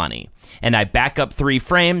something funny, and I back up 3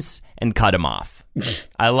 frames and cut him off.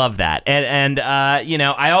 I love that. And you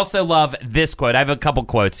know, I also love this quote. I have a couple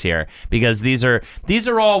quotes here because these are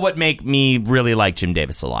all what make me really like Jim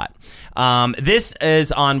Davis a lot. This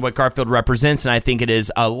is on what Garfield represents, and I think it is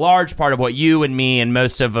a large part of what you and me and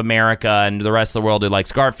most of America and the rest of the world who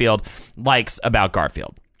likes Garfield likes about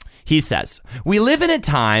Garfield. He says, we live in a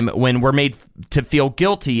time when we're made to feel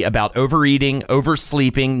guilty about overeating,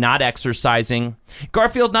 oversleeping, not exercising.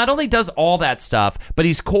 Garfield not only does all that stuff, but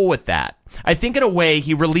he's cool with that. I think in a way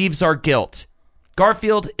he relieves our guilt.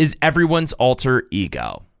 Garfield is everyone's alter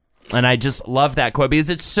ego. And I just love that quote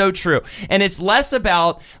because it's so true. And it's less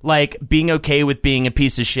about like being okay with being a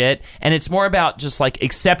piece of shit. And it's more about just like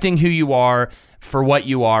accepting who you are for what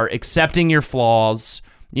you are, accepting your flaws,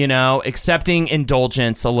 accepting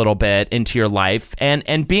indulgence a little bit into your life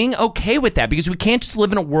and being okay with that, because we can't just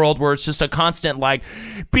live in a world where it's just a constant like,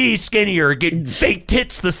 be skinnier, get fake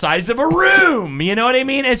tits the size of a room. You know what I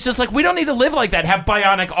mean? It's just like, we don't need to live like that. Have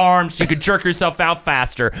bionic arms so you could jerk yourself out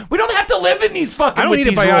faster. We don't have to live in these fucking I don't need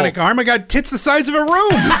a bionic rules. arm. I got tits the size of a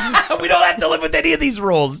room. We don't have to live with any of these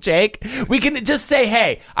rules, Jake. We can just say,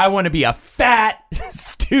 hey, I want to be a fat,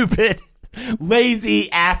 stupid,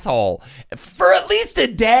 lazy asshole for at least a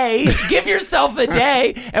day. Give yourself a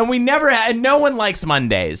day. And we never and no one likes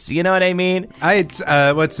Mondays. You know what I mean? The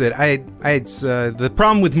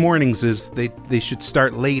problem with mornings is they should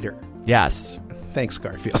start later. Yes. Thanks,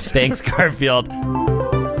 Garfield. Thanks, Garfield.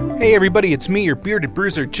 Hey everybody, it's me, your bearded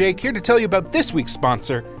bruiser Jake, here to tell you about this week's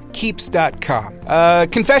sponsor, Keeps.com.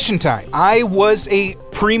 Confession time. I was a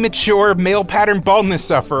premature male pattern baldness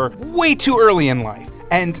sufferer way too early in life,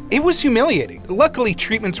 and it was humiliating. Luckily,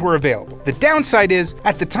 treatments were available. The downside is,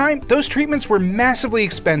 at the time, those treatments were massively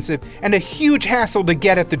expensive and a huge hassle to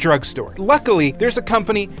get at the drugstore. Luckily, there's a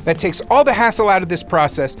company that takes all the hassle out of this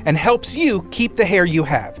process and helps you keep the hair you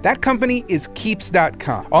have. That company is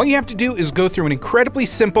Keeps.com. All you have to do is go through an incredibly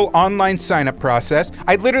simple online sign-up process.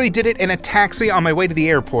 I literally did it in a taxi on my way to the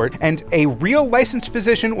airport, and a real licensed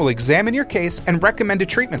physician will examine your case and recommend a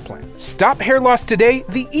treatment plan. Stop hair loss today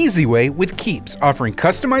the easy way with Keeps, offering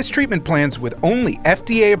customized treatment plans with only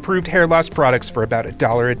FDA-approved hair loss products for about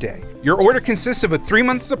 $1 a day. Your order consists of a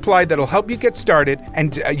 3-month supply that'll help you get started,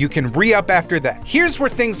 and you can re-up after that. Here's where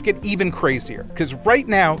things get even crazier, because right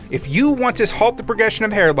now, if you want to halt the progression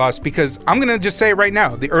of hair loss, because I'm going to just say it right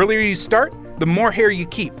now, the earlier you start, the more hair you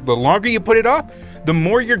keep. The longer you put it off, the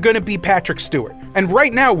more you're going to be Patrick Stewart. And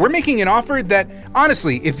right now, we're making an offer that,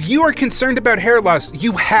 honestly, if you are concerned about hair loss,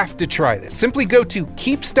 you have to try this. Simply go to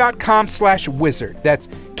keeps.com/wizard. That's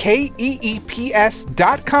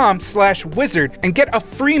KEEPS.com/wizard and get a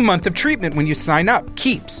free month of treatment when you sign up.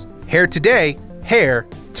 Keeps. Hair today, hair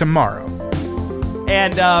tomorrow.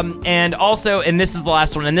 And also, and this is the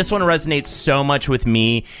last one, and this one resonates so much with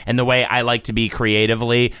me and the way I like to be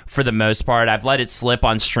creatively. For the most part, I've let it slip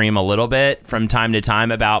on stream a little bit from time to time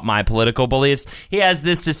about my political beliefs. He has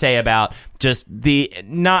this to say about just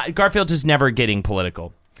Garfield just never getting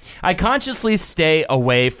political. I consciously stay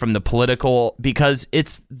away from the political because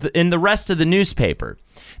it's in the rest of the newspaper.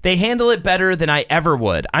 They handle it better than I ever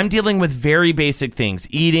would. I'm dealing with very basic things,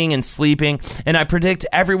 eating and sleeping, and I predict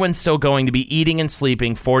everyone's still going to be eating and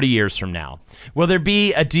sleeping 40 years from now. Will there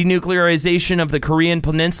be a denuclearization of the Korean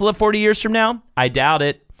Peninsula 40 years from now? I doubt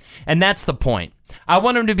it. And that's the point. I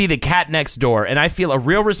want him to be the cat next door, and I feel a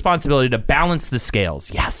real responsibility to balance the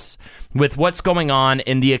scales. Yes. With what's going on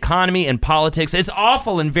in the economy and politics. It's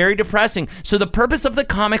awful and very depressing. So the purpose of the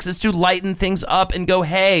comics is to lighten things up and go,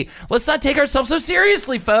 hey, let's not take ourselves so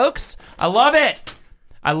seriously, folks. I love it.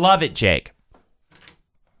 I love it, Jake.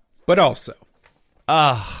 But also,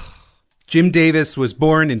 Jim Davis was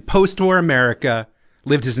born in post-war America,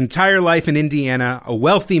 lived his entire life in Indiana, a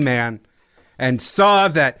wealthy man, and saw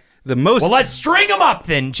that well, let's string them up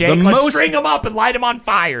then, Jake. Let's string them up and light them on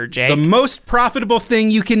fire, Jake. The most profitable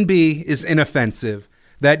thing you can be is inoffensive.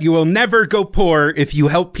 That you will never go poor if you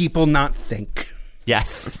help people not think.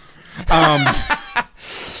 Yes.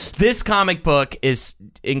 This comic book is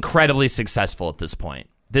incredibly successful at this point.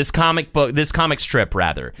 This comic strip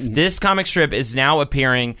is now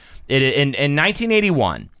appearing in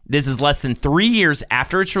 1981. This is less than 3 years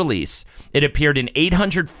after its release. It appeared in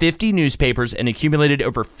 850 newspapers and accumulated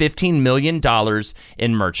over $15 million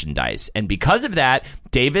in merchandise. And because of that,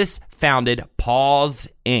 Davis founded Paws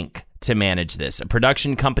Inc. to manage this, a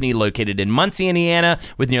production company located in Muncie, Indiana,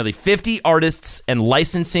 with nearly 50 artists and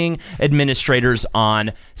licensing administrators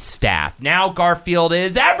on staff. Now Garfield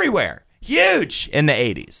is everywhere. Huge in the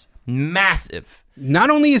 80s. Massive. Not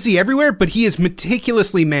only is he everywhere, but he is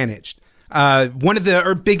meticulously managed. One of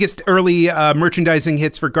the biggest early merchandising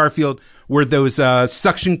hits for Garfield were those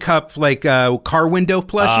suction cup car window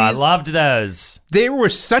plushies. I loved those. They were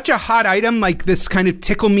such a hot item, like this kind of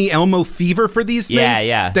tickle me Elmo fever for these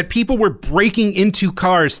things, that people were breaking into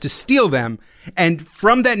cars to steal them. And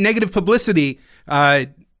from that negative publicity,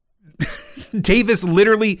 Davis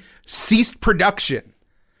literally ceased production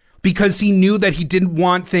because he knew that he didn't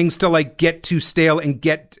want things to get too stale and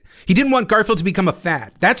he didn't want Garfield to become a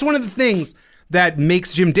fad. That's one of the things that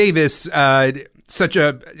makes Jim Davis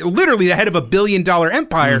literally the head of $1 billion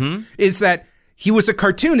empire, is that he was a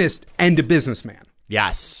cartoonist and a businessman.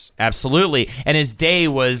 Yes, absolutely. And his day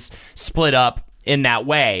was split up in that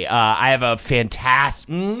way. I have a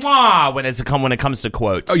fantastic when it comes to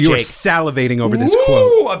quotes. Oh, you're Jake, salivating over this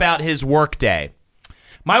quote. About his work day.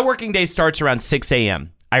 My working day starts around 6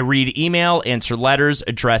 a.m. I read email, answer letters,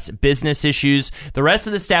 address business issues. The rest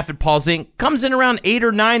of the staff at Paws Inc. comes in around 8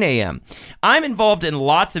 or 9 a.m. I'm involved in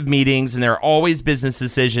lots of meetings, and there are always business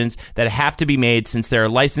decisions that have to be made since there are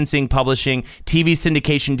licensing, publishing, TV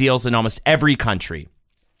syndication deals in almost every country.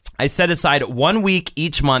 I set aside 1 week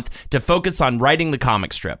each month to focus on writing the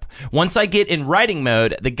comic strip. Once I get in writing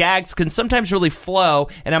mode, the gags can sometimes really flow,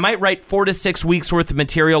 and I might write 4 to 6 weeks worth of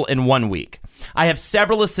material in 1 week. I have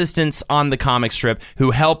several assistants on the comic strip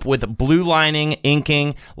who help with blue lining,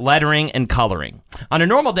 inking, lettering, and coloring. On a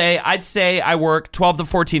normal day, I'd say I work 12 to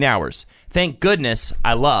 14 hours. Thank goodness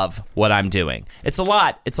I love what I'm doing. It's a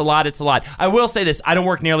lot. It's a lot. It's a lot. I will say this. I don't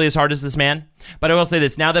work nearly as hard as this man, but I will say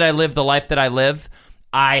this. Now that I live the life that I live,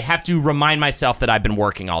 I have to remind myself that I've been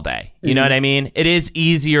working all day. You know what I mean? It is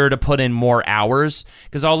easier to put in more hours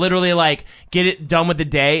because I'll literally like get it done with the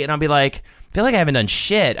day and I'll be like, I feel like I haven't done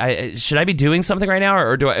shit. Should I be doing something right now,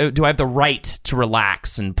 or do I have the right to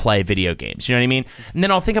relax and play video games? You know what I mean? And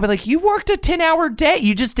then I'll be like, you worked a 10-hour day.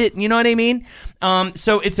 You just did. You know what I mean?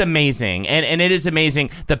 So it's amazing, and it is amazing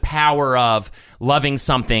the power of loving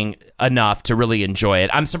something enough to really enjoy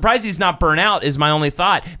it. I'm surprised he's not burnt out. Is my only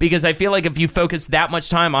thought, because I feel like if you focus that much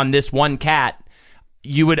time on this one cat,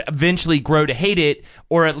 you would eventually grow to hate it,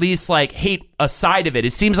 or at least like hate a side of it.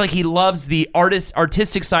 It seems like he loves the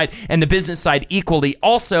artistic side and the business side equally.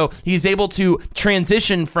 Also, he's able to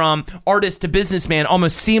transition from artist to businessman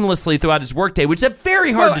almost seamlessly throughout his workday, which is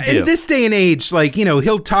very hard to do. In this day and age, like, you know,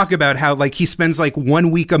 he'll talk about how like he spends like 1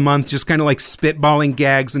 week a month just kind of like spitballing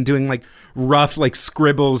gags and doing like rough like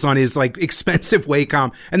scribbles on his like expensive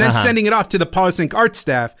Wacom, and then sending it off to the Paws Inc. art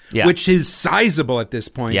staff, which is sizable at this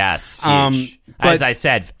point. Yes, huge. As I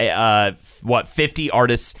said, 50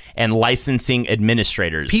 artists and licensing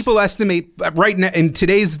administrators. People estimate right now in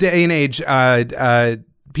today's day and age,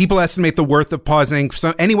 people estimate the worth of Paws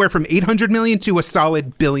Inc. Anywhere from $800 million to a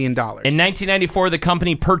solid $1 billion. In 1994, the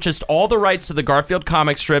company purchased all the rights to the Garfield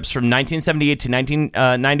comic strips from 1978 to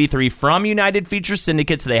 1993 from United Feature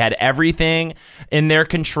Syndicate, so they had everything in their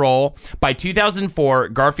control. By 2004,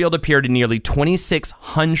 Garfield appeared in nearly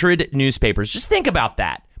 2,600 newspapers. Just think about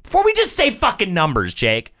that. Before we just say fucking numbers,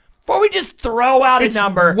 Jake. Before we just throw out a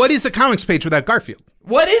number. What is a comics page without Garfield?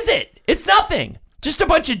 What is it? It's nothing. Just a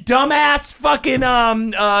bunch of dumbass fucking,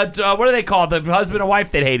 what are they called? The husband and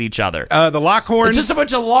wife that hate each other. The Lockhorns. It's just a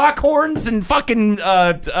bunch of Lockhorns and fucking,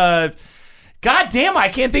 God damn, I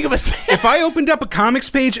can't think of a thing. If I opened up a comics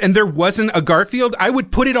page and there wasn't a Garfield, I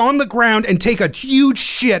would put it on the ground and take a huge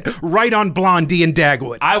shit right on Blondie and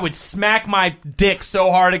Dagwood. I would smack my dick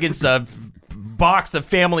so hard against a box of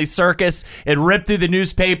Family Circus and rip through the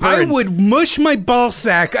newspaper. I would mush my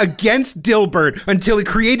ballsack against Dilbert until he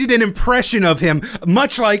created an impression of him,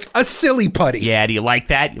 much like a silly putty. Yeah, do you like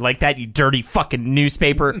that? You like that, you dirty fucking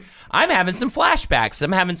newspaper? I'm having some flashbacks.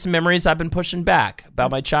 I'm having some memories I've been pushing back about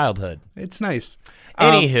my childhood. It's nice.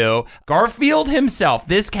 Anywho, Garfield himself,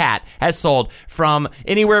 this cat, has sold from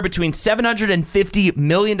anywhere between $750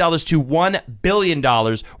 million to $1 billion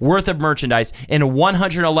worth of merchandise in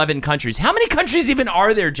 111 countries. How many countries even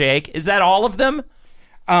are there, Jake? Is that all of them?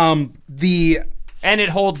 And it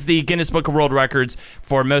holds the Guinness Book of World Records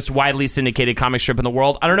for most widely syndicated comic strip in the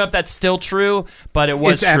world. I don't know if that's still true, but it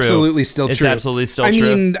was true. It's absolutely still true. It's absolutely still true.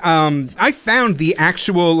 I mean, I found the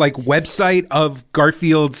actual like website of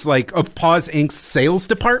Garfield's of Paws Inc.'s sales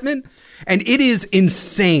department, and it is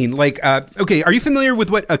insane. Like, okay, are you familiar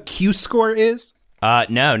with what a Q score is?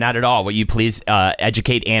 No, not at all. Will you please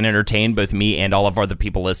educate and entertain both me and all of our other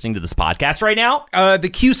people listening to this podcast right now? The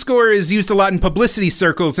Q score is used a lot in publicity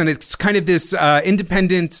circles, and it's kind of this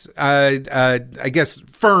independent, I guess,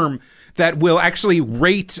 firm that will actually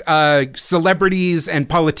rate celebrities and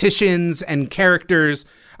politicians and characters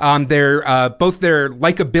on their both their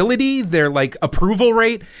likability, their like approval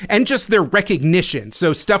rate, and just their recognition.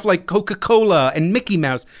 So stuff like Coca-Cola and Mickey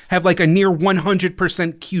Mouse have like a near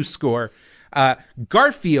 100% Q score.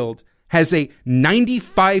 Garfield has a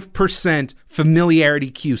 95%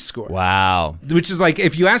 familiarity Q score. Wow. Which is like,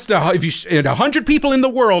 if you asked 100 people in the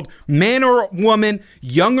world, man or woman,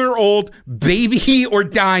 young or old, baby or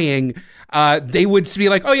dying, they would be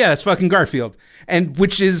like, oh yeah, it's fucking Garfield. And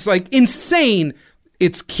which is like insane.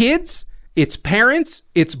 It's kids, it's parents,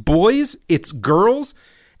 it's boys, it's girls.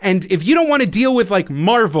 And if you don't want to deal with like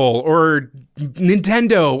Marvel or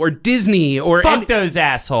Nintendo or Disney or fuck those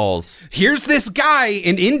assholes. Here's this guy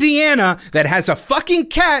in Indiana that has a fucking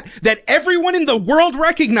cat that everyone in the world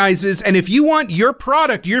recognizes. And if you want your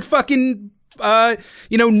product, your fucking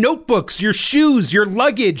notebooks, your shoes, your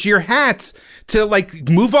luggage, your hats to like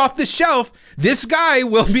move off the shelf, this guy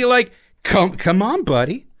will be like, come on,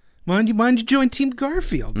 buddy. Why don't you join Team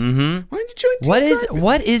Garfield? Mm-hmm. Why don't you join Team Garfield?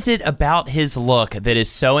 What is it about his look that is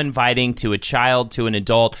so inviting to a child, to an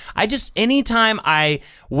adult? Anytime I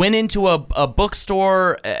went into a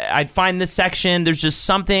bookstore, I'd find this section. There's just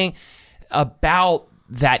something about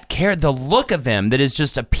the look of him that is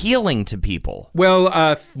just appealing to people.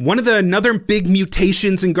 Well, one of the another big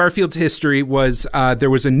mutations in Garfield's history was there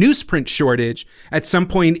was a newsprint shortage at some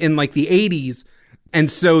point in like the 80s. And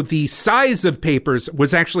so the size of papers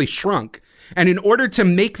was actually shrunk. And in order to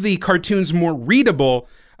make the cartoons more readable,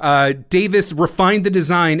 Davis refined the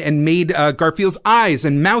design and made Garfield's eyes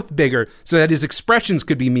and mouth bigger so that his expressions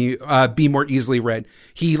could be more easily read.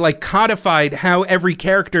 He like codified how every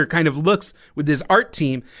character kind of looks with his art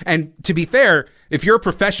team. And to be fair, if you're a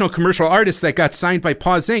professional commercial artist that got signed by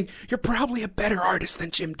Paws Inc., you're probably a better artist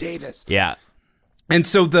than Jim Davis. Yeah. And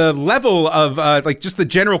so the level of just the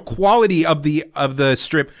general quality of the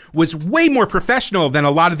strip was way more professional than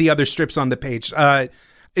a lot of the other strips on the page.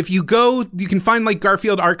 If you go, you can find like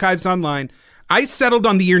Garfield archives online. I settled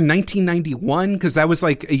on the year 1991 because that was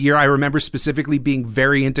like a year I remember specifically being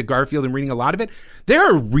very into Garfield and reading a lot of it. There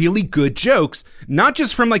are really good jokes, not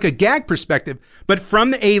just from like a gag perspective, but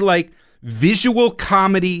from a like visual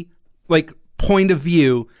comedy like point of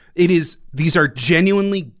view. These are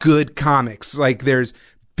genuinely good comics. Like there's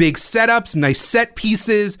big setups, nice set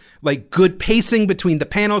pieces, like good pacing between the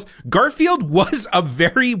panels. Garfield was a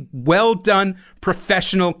very well done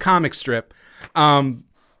professional comic strip. And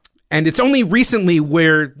it's only recently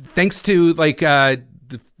where, thanks to like the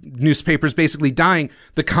newspapers basically dying,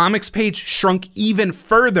 the comics page shrunk even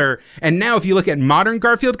further. And now if you look at modern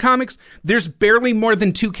Garfield comics, there's barely more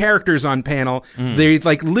than 2 characters on panel. They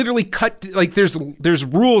like literally cut, like there's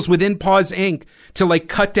rules within Paws Inc. to like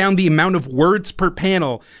cut down the amount of words per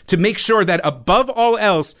panel to make sure that above all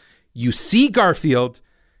else, you see Garfield,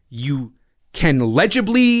 you can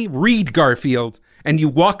legibly read Garfield, and you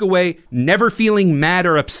walk away never feeling mad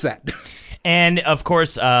or upset. And of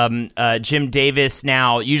course, Jim Davis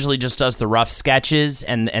now usually just does the rough sketches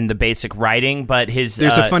and the basic writing, but there's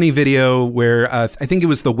a funny video where I think it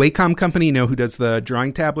was the Wacom company, who does the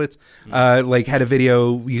drawing tablets, had a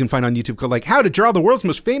video you can find on YouTube called like "How to Draw the World's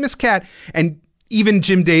Most Famous Cat," and even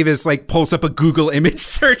Jim Davis like pulls up a Google image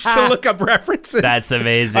search to look up references. That's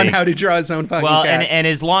amazing. On how to draw his own fucking cat. And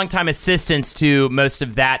his longtime assistants to most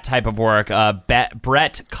of that type of work,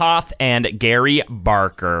 Brett Koth and Gary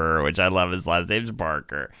Barker, which I love his last name's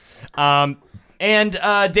Barker. And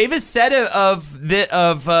Davis said of the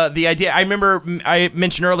idea, I remember I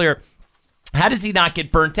mentioned earlier, how does he not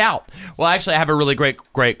get burnt out? Well, actually, I have a really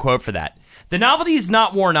great quote for that. The novelty is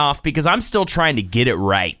not worn off because I'm still trying to get it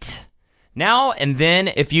right. Now and then,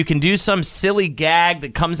 if you can do some silly gag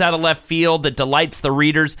that comes out of left field that delights the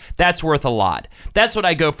readers, that's worth a lot. That's what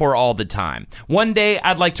I go for all the time. One day,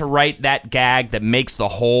 I'd like to write that gag that makes the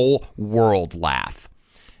whole world laugh.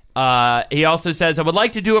 He also says, I would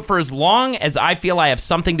like to do it for as long as I feel I have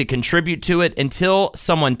something to contribute to it until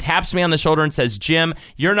someone taps me on the shoulder and says, Jim,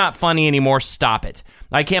 you're not funny anymore. Stop it.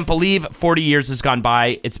 I can't believe 40 years has gone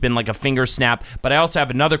by. It's been like a finger snap. But I also have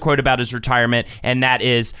another quote about his retirement, and that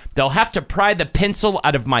is, they'll have to pry the pencil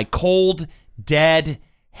out of my cold, dead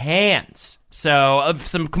hands. So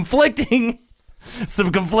some conflicting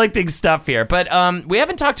stuff here. But we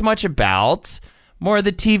haven't talked much about more of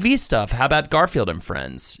the TV stuff. How about Garfield and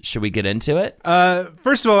Friends? Should we get into it?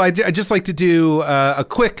 First of all, I just like to do a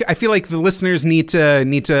quick. I feel like the listeners need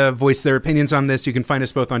to voice their opinions on this. You can find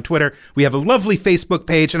us both on Twitter. We have a lovely Facebook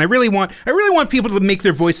page, and I really want people to make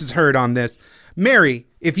their voices heard on this. Mary,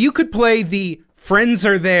 if you could play the "Friends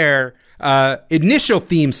Are There" initial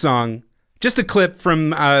theme song, just a clip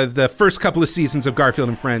from the first couple of seasons of Garfield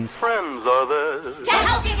and Friends. Friends are there to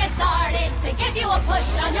help you get started, to give you a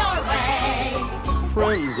push on your way.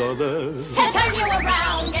 Friends are there to turn you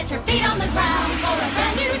around, get your feet on the ground for a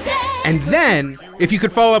brand new day. And then, if you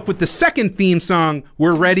could follow up with the second theme song,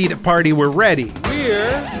 We're Ready to Party, We're Ready.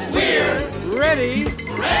 We're ready to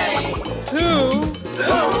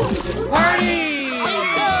party.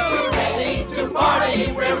 We're ready to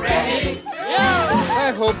party, we're ready.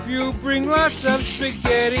 I hope you bring lots of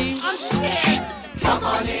spaghetti. I'm scared. Come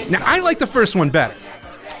on in. Now, I like the first one better.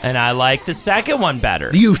 And I like the second one better.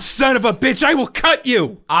 You son of a bitch, I will cut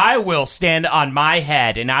you! I will stand on my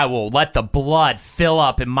head and I will let the blood fill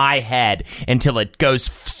up in my head until it goes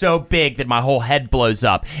so big that my whole head blows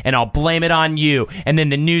up. And I'll blame it on you. And then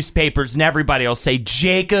the newspapers and everybody will say,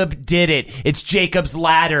 Jacob did it. It's Jacob's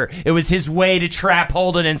ladder. It was his way to trap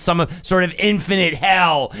Holden in some sort of infinite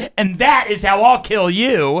hell. And that is how I'll kill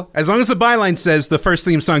you. As long as the byline says the first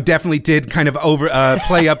theme song definitely did kind of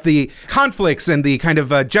play up the conflicts and the kind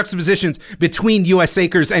of juxtapositions between U.S.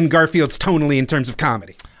 Acres and Garfield's tonally in terms of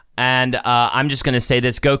comedy. And I'm just going to say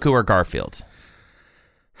this, Goku or Garfield?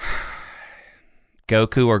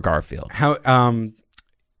 Goku or Garfield?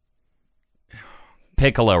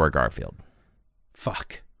 Piccolo or Garfield?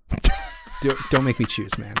 Fuck. Don't make me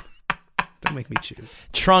choose, man. Don't make me choose.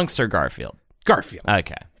 Trunks or Garfield? Garfield.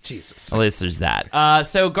 Okay. Jesus. At least there's that.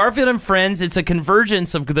 So Garfield and Friends, it's a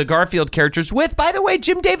convergence of the Garfield characters with, by the way,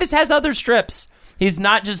 Jim Davis has other strips. He's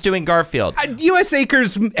not just doing Garfield. U.S.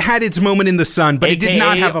 Acres had its moment in the sun, but it did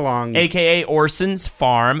not have a long... AKA Orson's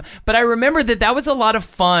Farm. But I remember that was a lot of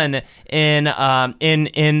fun in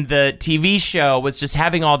the TV show, was just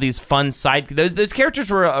having all these fun side... Those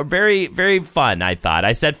characters were very, very fun, I thought.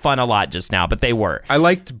 I said fun a lot just now, but they were. I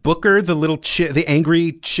liked Booker, the little the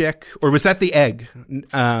angry chick. Or was that the egg?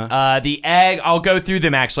 The egg, I'll go through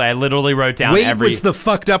them, actually. I literally wrote down Wade was the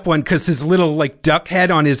fucked up one because his little duck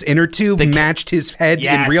head on his inner tube matched his head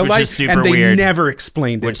in real life, and they weird. Never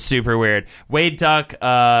explained it. Which is super weird. Wade Duck,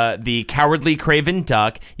 the cowardly Craven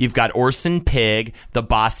Duck. You've got Orson Pig, the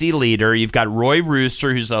bossy leader. You've got Roy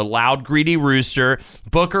Rooster, who's a loud, greedy rooster.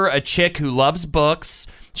 Booker, a chick who loves books.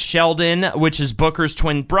 Sheldon, which is Booker's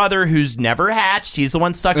twin brother, who's never hatched. He's the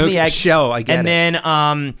one stuck in the egg. Shell, I get and it. And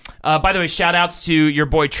then, by the way, shout outs to your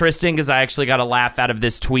boy Tristan, because I actually got a laugh out of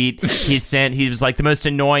this tweet he sent. He was like the most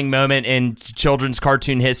annoying moment in children's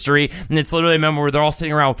cartoon history. And it's literally a moment where they're all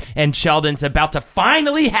sitting around and Sheldon's about to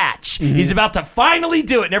finally hatch. Mm-hmm. He's about to finally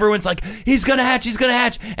do it. And everyone's like, he's going to hatch, he's going to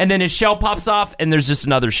hatch. And then his shell pops off and there's just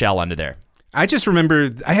another shell under there. I just remember,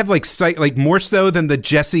 I have more so than the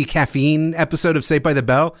Jesse Caffeine episode of Saved by the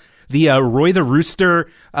Bell, the Roy the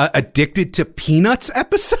Rooster addicted to peanuts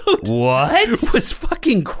episode. What? Was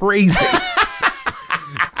fucking crazy.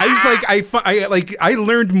 I was like, I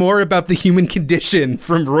learned more about the human condition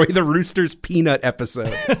from Roy the Rooster's peanut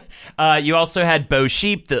episode. You also had Bo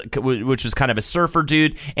Sheep, which was kind of a surfer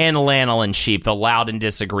dude, and Lanolin Sheep, the loud and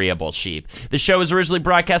disagreeable sheep. The show was originally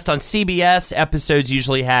broadcast on CBS. Episodes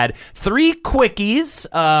usually had 3 quickies,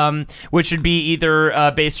 which would be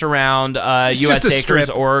either based around U.S. Acres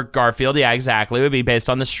or Garfield. Yeah, exactly. It would be based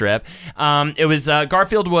on the strip.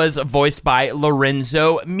 Garfield was voiced by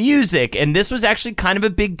Lorenzo Music, and this was actually kind of a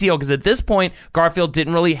big deal because at this point, Garfield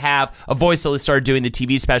didn't really have a voice till he started doing the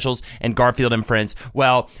TV specials and Garfield and Friends.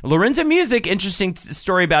 Well, Lorenzo Music, interesting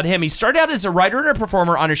story about him. He started out as a writer and a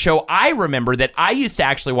performer on a show I remember that I used to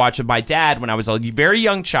actually watch with my dad when I was a very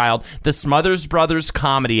young child, the Smothers Brothers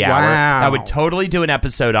Comedy Hour. Wow. I would totally do an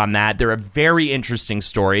episode on that. They're a very interesting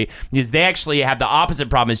story because they actually have the opposite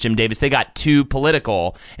problem as Jim Davis. They got too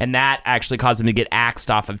political, and that actually caused them to get axed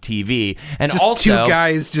off of TV. And just also, 2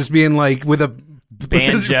 guys just being like with a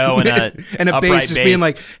banjo and a bass just being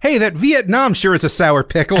like, hey, that Vietnam sure is a sour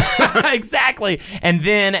pickle. Exactly. And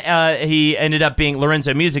then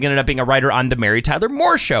Lorenzo Music ended up being a writer on the Mary Tyler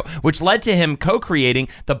Moore Show, which led to him co-creating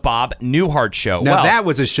the Bob Newhart Show. Now that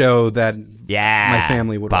was a show that my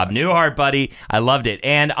family would Bob watch. Newhart, buddy. I loved it.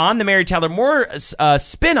 And on the Mary Tyler Moore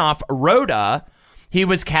spinoff, Rhoda, he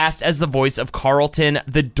was cast as the voice of Carlton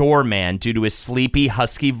the Doorman due to his sleepy,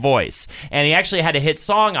 husky voice. And he actually had a hit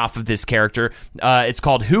song off of this character. It's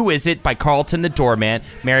called Who Is It by Carlton the Doorman.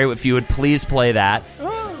 Mary, if you would please play that. Who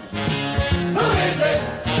is it?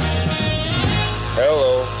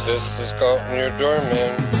 Hello, this is Carlton, your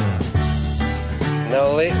doorman. Now,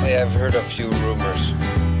 lately I've heard a few rumors.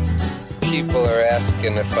 People are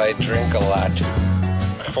asking if I drink a lot.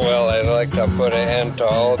 Well, I'd like to put an end to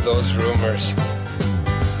all of those rumors.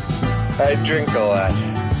 I drink a lot,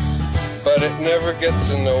 but it never gets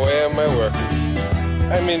in the way of my work.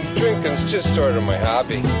 I mean, drinking's just sort of my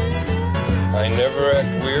hobby. I never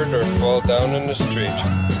act weird or fall down in the street.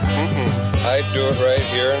 I do it right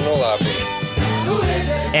here in the lobby.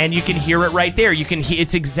 And you can hear it right there.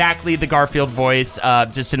 It's exactly the Garfield voice,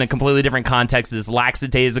 just in a completely different context. This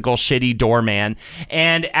lackadaisical, shitty doorman.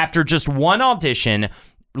 And after just one audition,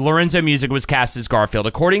 Lorenzo Music was cast as Garfield.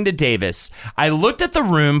 According to Davis, I looked at the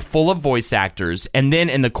room full of voice actors, and then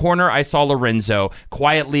in the corner I saw Lorenzo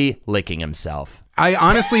quietly licking himself. I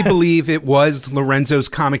honestly believe it was Lorenzo's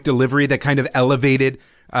comic delivery that kind of elevated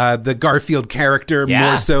the Garfield character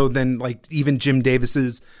more so than like even Jim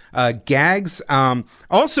Davis's gags.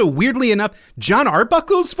 Also, weirdly enough, John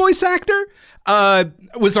Arbuckle's voice actor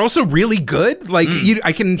was also really good. Like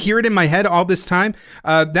I can hear it in my head all this time.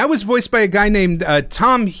 That was voiced by a guy named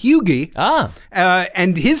Tom Hughey.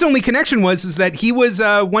 And his only connection is that he was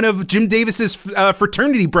one of Jim Davis's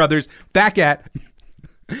fraternity brothers back at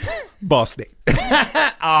Ball State.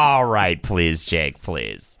 All right, please, Jake,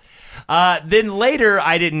 please. Then later,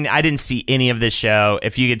 I didn't see any of this show.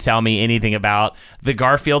 If you could tell me anything about the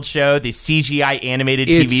Garfield show, the CGI animated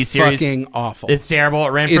TV series, it's fucking awful. It's terrible.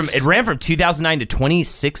 It ran from 2009 to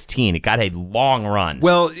 2016. It got a long run.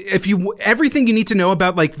 Well, everything you need to know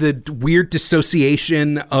about like the weird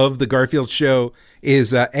dissociation of the Garfield show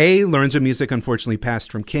is Lorenzo Music unfortunately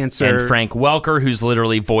passed from cancer. And Frank Welker, who's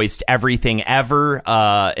literally voiced everything ever,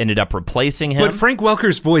 ended up replacing him. But Frank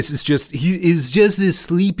Welker's voice is just this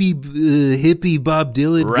sleepy hippie Bob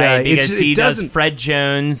Dylan guy. Right, because he does Fred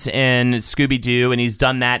Jones and Scooby-Doo, and he's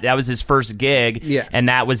done that. That was his first gig, and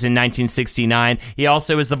that was in 1969. He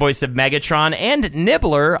also is the voice of Megatron and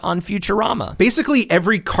Nibbler on Futurama. Basically,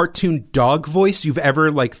 every cartoon dog voice you've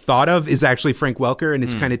ever like thought of is actually Frank Welker, and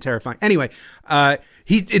it's kind of terrifying. Anyway,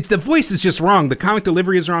 the voice is just wrong. The comic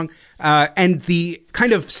delivery is wrong. And the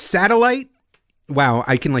kind of satellite, wow,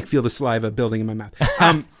 I can like feel the saliva building in my mouth.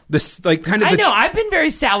 I know, I've been very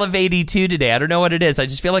salivaty too today. I don't know what it is. I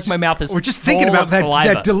just feel like my mouth is We're just thinking about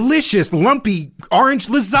that delicious, lumpy orange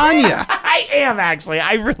lasagna. I am actually.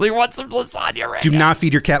 I really want some lasagna right now. Do not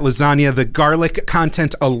feed your cat lasagna. The garlic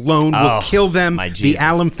content alone will kill them. The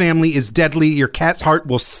alum family is deadly. Your cat's heart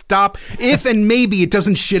will stop if and maybe it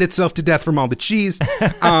doesn't shit itself to death from all the cheese.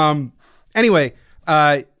 Anyway,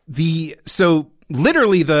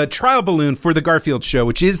 literally the trial balloon for the Garfield show,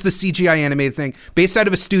 which is the CGI animated thing, based out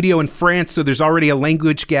of a studio in France, so there's already a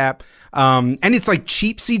language gap. And it's like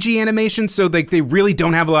cheap CG animation, so like they really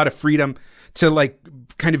don't have a lot of freedom to like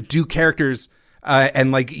kind of do characters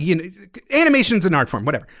and like, you know, animation's an art form,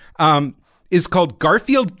 whatever. Is called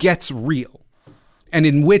Garfield Gets Real, and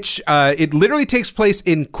in which it literally takes place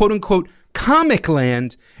in quote unquote comic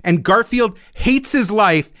land, and Garfield hates his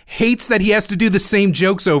life, hates that he has to do the same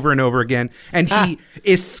jokes over and over again, and he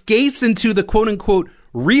escapes into the quote unquote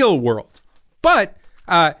real world. But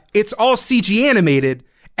it's all CG animated,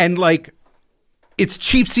 and like it's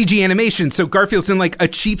cheap CG animation, so Garfield's in like a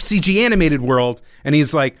cheap CG animated world, and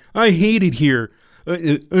he's like, I hate it here. I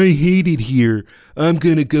hate it here. I'm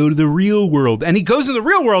gonna go to the real world, and he goes to the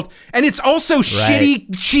real world, and it's also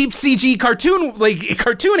shitty, cheap CG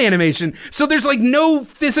cartoon animation. So there's like no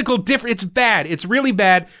physical difference. It's bad. It's really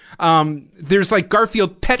bad. There's like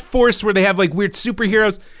Garfield Pet Force where they have like weird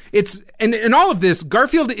superheroes. And all of this,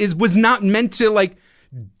 Garfield was not meant to like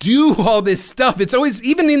do all this stuff. It's always,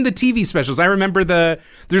 even in the TV specials. I remember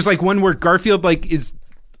there's like one where Garfield like is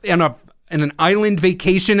in an island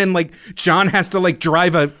vacation, and like John has to like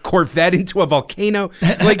drive a Corvette into a volcano.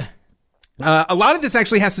 Like a lot of this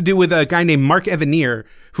actually has to do with a guy named Mark Evanier,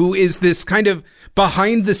 who is this kind of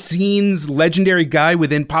behind the scenes legendary guy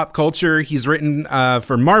within pop culture. He's written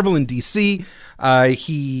for Marvel and DC.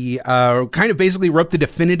 He kind of basically wrote the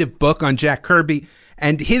definitive book on Jack Kirby,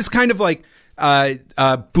 and his kind of like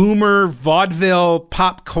boomer vaudeville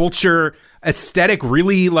pop culture aesthetic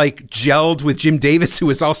really like gelled with Jim Davis, who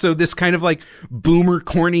is also this kind of like boomer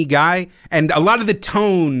corny guy. And a lot of the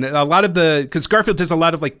tone, because Garfield does a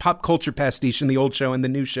lot of like pop culture pastiche in the old show and the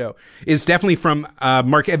new show, is definitely from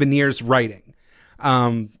Mark Evanier's writing.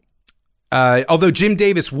 Although Jim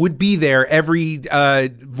Davis would be there every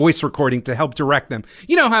voice recording to help direct them.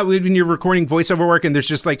 You know how when you're recording voiceover work and there's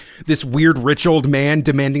just like this weird rich old man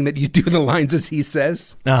demanding that you do the lines as he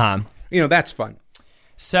says? You know, that's fun.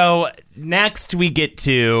 So next we get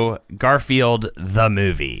to Garfield the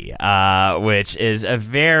movie, which is a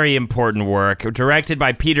very important work directed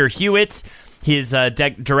by Peter Hewitt. His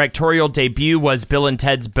directorial debut was Bill and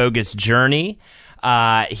Ted's Bogus Journey.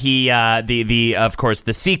 Of course,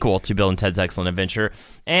 the sequel to Bill and Ted's Excellent Adventure.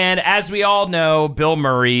 And as we all know, Bill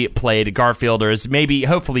Murray played Garfield, or as maybe,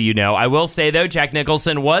 hopefully you know. I will say, though, Jack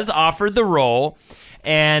Nicholson was offered the role.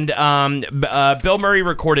 And Bill Murray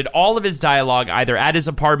recorded all of his dialogue either at his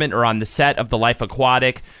apartment or on the set of The Life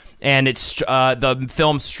Aquatic. And the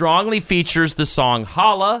film strongly features the song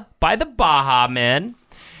Holla by the Baha Men.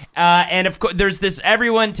 And of course, there's this.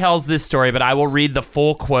 Everyone tells this story, but I will read the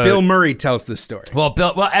full quote. Bill Murray tells this story. Well,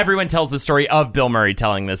 everyone tells the story of Bill Murray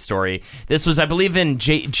telling this story. This was, I believe, in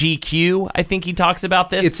GQ. I think he talks about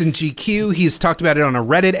this. It's in GQ. He's talked about it on a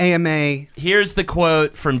Reddit AMA. Here's the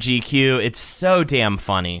quote from GQ. It's so damn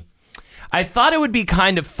funny. I thought it would be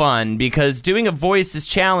kind of fun because doing a voice is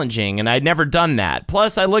challenging, and I'd never done that.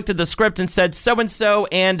 Plus, I looked at the script and said so-and-so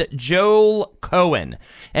and Joel Cohen.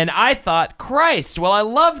 And I thought, Christ, well, I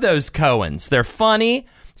love those Cohens. They're funny.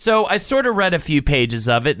 So I sort of read a few pages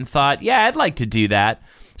of it and thought, yeah, I'd like to do that.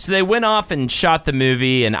 So they went off and shot the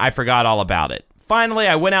movie, and I forgot all about it. Finally,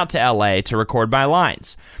 I went out to LA to record my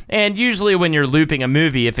lines. And usually when you're looping a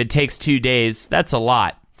movie, if it takes 2 days, that's a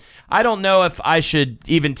lot. I don't know if I should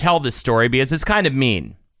even tell this story because it's kind of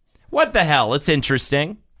mean. What the hell? It's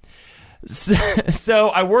interesting. So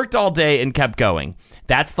I worked all day and kept going.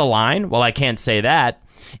 That's the line? Well, I can't say that.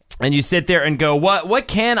 And you sit there and go, what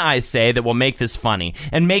can I say that will make this funny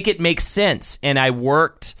and make it make sense? And I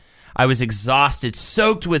worked. I was exhausted,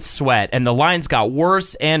 soaked with sweat, and the lines got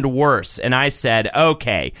worse and worse. And I said,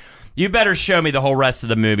 okay, you better show me the whole rest of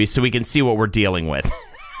the movie so we can see what we're dealing with.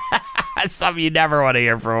 Something you never want to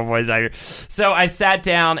hear from a voice actor. So I sat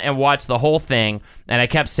down and watched the whole thing, and I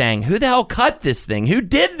kept saying, who the hell cut this thing? Who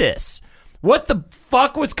did this? What the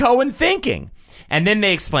fuck was Cohen thinking? And then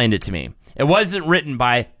they explained it to me. It wasn't written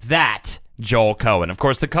by that Joel Cohen. Of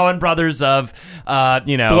course, the Cohen brothers of,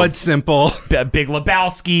 Blood Simple, Big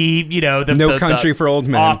Lebowski, No Country for Old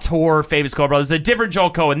Men, auteur, famous Cohen brothers. A different Joel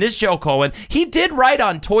Cohen. This Joel Cohen, he did write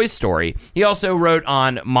on Toy Story. He also wrote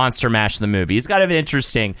on Monster Mash the movie. He's got an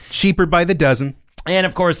interesting, cheaper by the dozen. And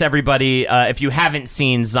of course, everybody, if you haven't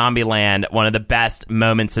seen Zombieland, one of the best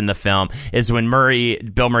moments in the film is when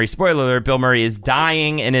Bill Murray, spoiler alert, Bill Murray is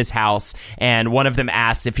dying in his house, and one of them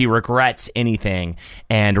asks if he regrets anything.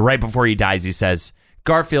 And right before he dies, he says,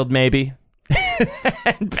 Garfield, maybe.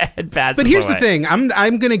 But here's the thing. I'm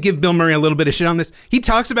going to give Bill Murray a little bit of shit on this. He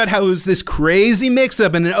talks about how it was this crazy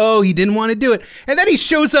mix-up and, he didn't want to do it. And then he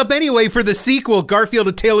shows up anyway for the sequel, Garfield,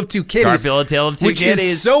 A Tale of Two Kitties. Garfield, A Tale of Two Kitties. Which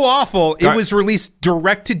is so awful. It was released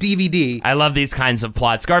direct to DVD. I love these kinds of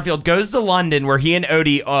plots. Garfield goes to London where he and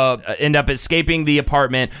Odie end up escaping the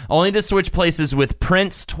apartment, only to switch places with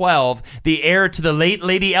Prince 12, the heir to the late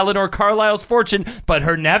Lady Eleanor Carlisle's fortune. But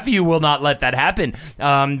her nephew will not let that happen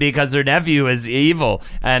because her nephew is evil,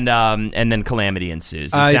 and then calamity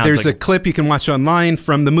ensues. There's a clip you can watch online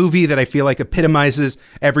from the movie that I feel like epitomizes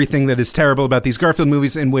everything that is terrible about these Garfield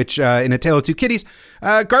movies, in which, in A Tale of Two Kitties,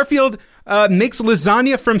 Garfield makes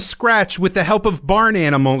lasagna from scratch with the help of barn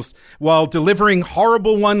animals while delivering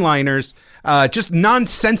horrible one-liners, just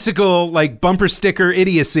nonsensical, like bumper sticker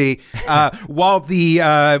idiocy, while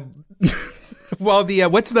the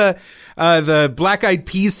what's the Black Eyed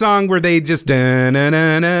Peas song where they just louder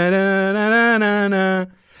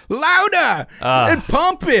and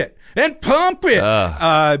pump it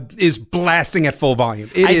is blasting at full volume.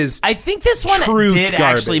 I think this one did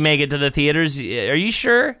actually make it to the theaters. Are you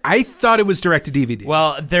sure? I thought it was direct to DVD.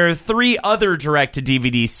 Well, there are 3 other direct to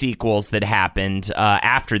DVD sequels that happened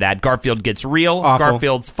after that. Garfield Gets Real, Awful.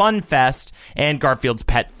 Garfield's Fun Fest, and Garfield's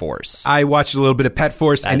Pet Force. I watched a little bit of Pet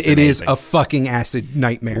Force, and it is a fucking acid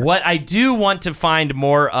nightmare. What I do want to find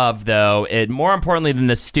more of, though, more importantly than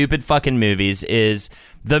the stupid fucking movies, is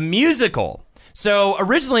the musical. So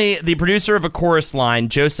originally, the producer of A Chorus Line,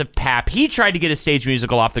 Joseph Papp, he tried to get a stage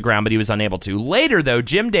musical off the ground, but he was unable to. Later, though,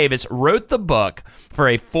 Jim Davis wrote the book for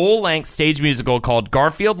a full-length stage musical called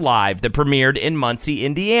Garfield Live that premiered in Muncie,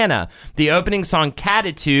 Indiana. The opening song,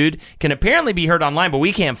 Catitude, can apparently be heard online, but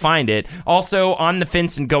we can't find it. Also, On the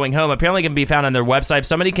Fence and Going Home apparently can be found on their website. If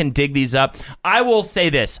somebody can dig these up. I will say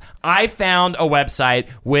this. I found a website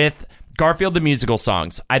with Garfield the musical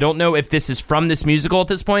songs. I don't know if this is from this musical at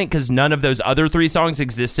this point because none of those other 3 songs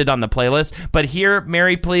existed on the playlist. But here,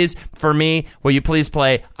 Mary, please, for me, will you please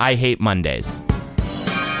play I Hate Mondays?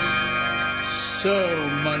 So,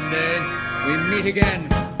 Monday, we meet again.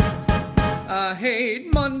 I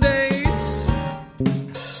hate Mondays.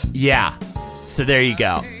 Yeah. So there you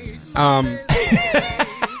go.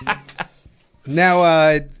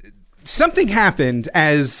 Now, something happened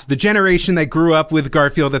as the generation that grew up with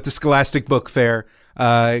Garfield at the Scholastic Book Fair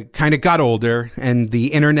kind of got older, and the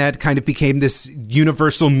internet kind of became this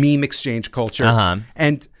universal meme exchange culture.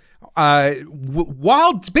 And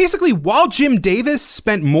while Jim Davis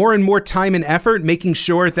spent more and more time and effort making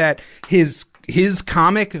sure that his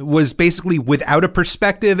comic was basically without a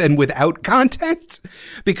perspective and without content,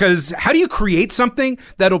 because how do you create something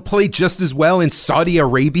that'll play just as well in Saudi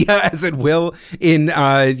Arabia as it will in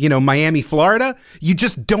Miami, Florida? You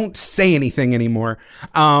just don't say anything anymore.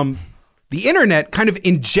 The internet kind of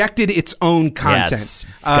injected its own content. Yes,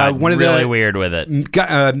 got really weird with it.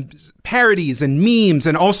 Parodies and memes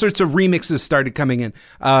and all sorts of remixes started coming in.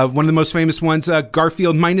 One of the most famous ones,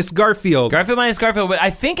 Garfield minus Garfield. Garfield minus Garfield. But I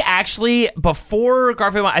think actually before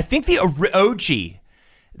Garfield, I think the OG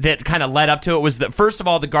that kind of led up to it was first of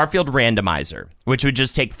all, the Garfield randomizer, which would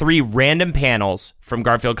just take 3 random panels from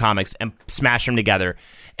Garfield comics and smash them together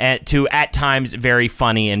to, at times, very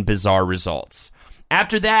funny and bizarre results.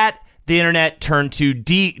 After that, the internet turned to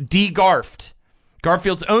de-Garfed.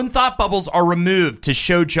 Garfield's own thought bubbles are removed to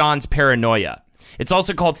show John's paranoia. It's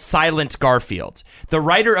also called Silent Garfield. The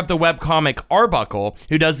writer of the webcomic Arbuckle,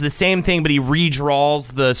 who does the same thing, but he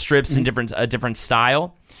redraws the strips in a different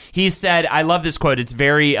style, he said, I love this quote, it's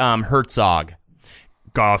very Herzog.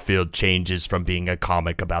 Garfield changes from being a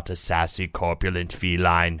comic about a sassy, corpulent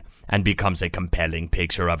feline and becomes a compelling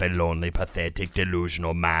picture of a lonely, pathetic,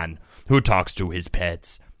 delusional man who talks to his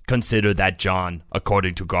pets. Consider that John,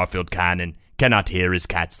 according to Garfield canon, cannot hear his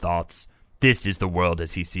cat's thoughts. This is the world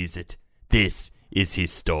as he sees it. This is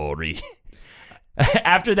his story.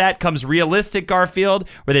 After that comes realistic Garfield,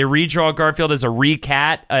 where they redraw Garfield as a real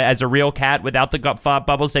cat without the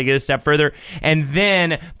bubbles, take it a step further. And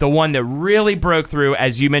then the one that really broke through,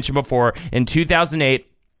 as you mentioned before, in 2008,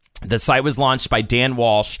 the site was launched by Dan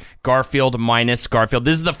Walsh, Garfield minus Garfield.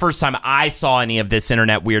 This is the first time I saw any of this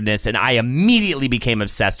internet weirdness, and I immediately became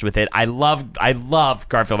obsessed with it. I love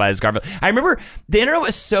Garfield minus Garfield. I remember the internet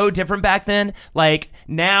was so different back then. Like,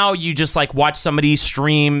 now you just like watch somebody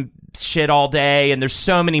stream shit all day, and there's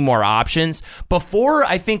so many more options. Before,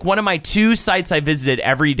 I think one of my 2 sites I visited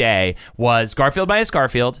every day was Garfield minus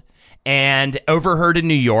Garfield and Overheard in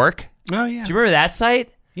New York. Oh, yeah. Do you remember that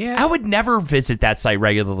site? Yeah. I would never visit that site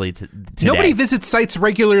regularly today. Nobody visits sites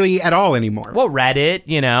regularly at all anymore. Well, Reddit,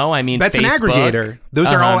 That's Facebook. an aggregator.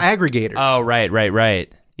 Those are all aggregators. Oh,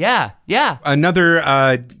 right. Yeah. Another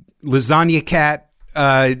Lasagna Cat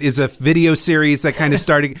is a video series that kind of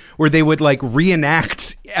started where they would like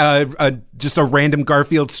reenact just a random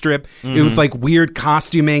Garfield strip with like weird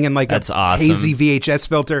costuming and like That's a awesome. hazy VHS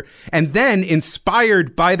filter. And then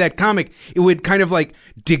inspired by that comic, it would kind of like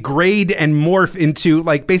degrade and morph into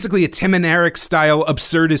like basically a Tim and Eric style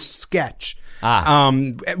absurdist sketch,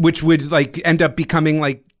 which would like end up becoming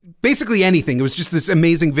like basically anything. It was just this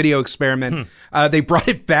amazing video experiment. They brought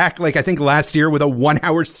it back like I think last year with a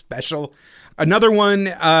 1-hour special. Another one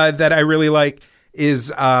that I really like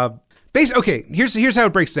is okay. Here's how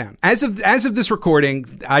it breaks down. As of this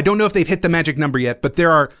recording, I don't know if they've hit the magic number yet, but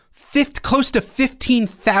there are close to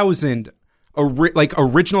 15,000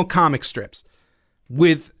 original comic strips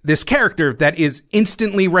with this character that is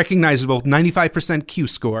instantly recognizable, 95% Q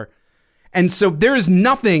score, and so there is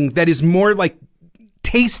nothing that is more like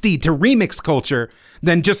tasty to remix culture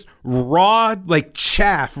than just raw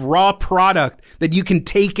product that you can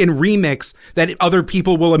take and remix that other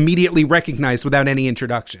people will immediately recognize without any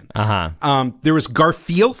introduction. There was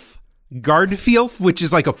Garfield, which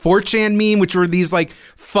is like a 4chan meme, which were these like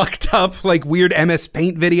fucked up like weird MS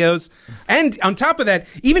Paint videos. And on top of that,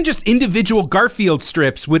 even just individual Garfield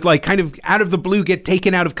strips would like kind of out of the blue get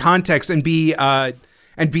taken out of context and be like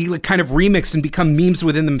kind of remixed and become memes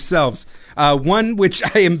within themselves. One which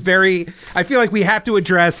I feel like we have to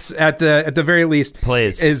address at the very least,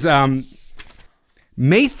 please, is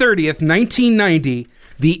May 30th, 1990,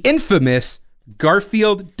 the infamous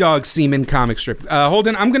Garfield dog semen comic strip.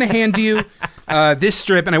 Holden, I'm going to hand you this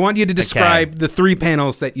strip, and I want you to describe the 3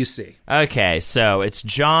 panels that you see. Okay, so it's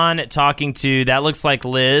John talking to, that looks like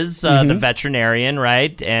Liz, the veterinarian,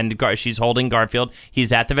 right? And she's holding Garfield.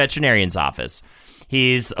 He's at the veterinarian's office.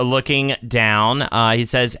 He's looking down. He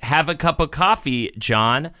says, "Have a cup of coffee,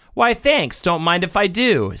 John." "Why, thanks. Don't mind if I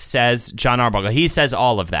do," says John Arbuckle. He says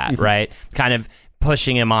all of that, right? Kind of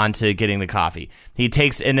pushing him on to getting the coffee.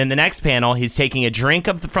 And then the next panel, he's taking a drink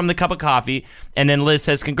from the cup of coffee, and then Liz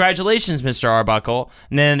says, "Congratulations, Mr. Arbuckle."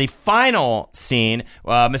 And then the final scene,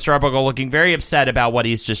 Mr. Arbuckle looking very upset about what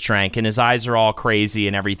he's just drank, and his eyes are all crazy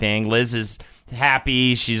and everything. Liz is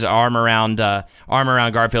happy. She's arm around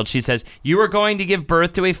Garfield. She says, "You are going to give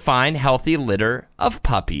birth to a fine, healthy litter of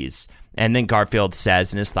puppies." And then Garfield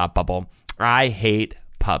says in his thought bubble, "I hate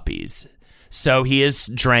puppies." So he is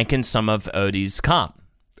drinking some of Odie's cum.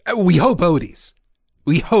 We hope Odie's.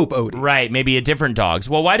 Right, maybe a different dog's.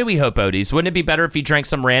 Well, why do we hope Odie's? Wouldn't it be better if he drank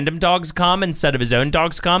some random dog's cum instead of his own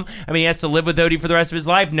dog's cum? I mean, he has to live with Odie for the rest of his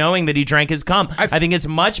life knowing that he drank his cum. I think it's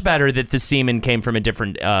much better that the semen came from a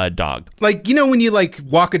different dog. Like, when you like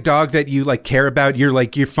walk a dog that you like care about,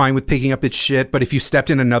 you're fine with picking up its shit, but if you stepped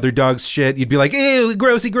in another dog's shit, you'd be like, ew,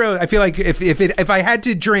 grossy gross. I feel like if I had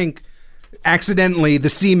to drink accidentally the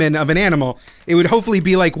semen of an animal, it would hopefully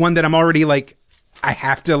be like one that I'm already like, I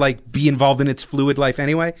have to like be involved in its fluid life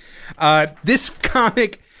anyway. This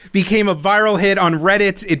comic became a viral hit on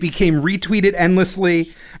Reddit. It became retweeted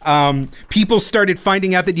endlessly. People started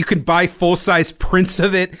finding out that you could buy full-size prints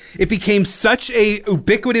of it. It became such a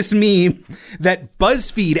ubiquitous meme that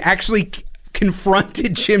BuzzFeed actually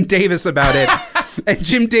confronted Jim Davis about it. And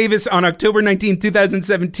Jim Davis on October 19,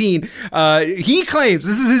 2017, he claims,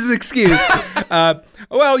 this is his excuse,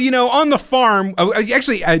 well, on the farm,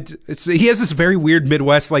 actually, he has this very weird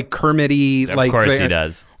Midwest, like Kermit-y, of course he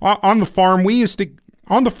does. On the farm, we used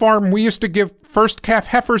to give first calf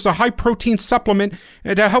heifers a high-protein supplement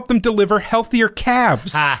to help them deliver healthier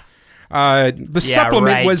calves. The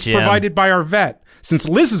supplement was provided by our vet. Since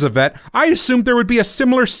Liz is a vet, I assumed there would be a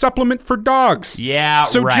similar supplement for dogs. Yeah,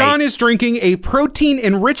 so right. John is drinking a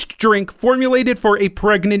protein-enriched drink formulated for a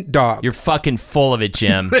pregnant dog. You're fucking full of it,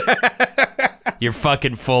 Jim. You're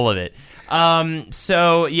fucking full of it.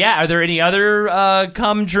 So, yeah, are there any other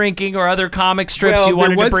cum drinking or other comic strips you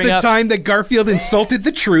wanted to bring up? Well, there was the time that Garfield insulted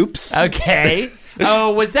the troops. Okay.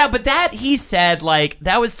 Oh, was that? But that, he said, like,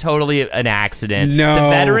 that was totally an accident. No. The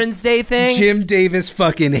Veterans Day thing? Jim Davis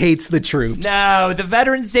fucking hates the troops. No, the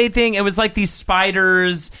Veterans Day thing, it was like these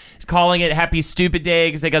spiders calling it Happy Stupid Day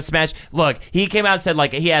because they got smashed. Look, he came out and said,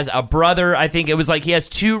 like, he has a brother. I think it was like he has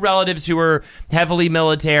two relatives who were heavily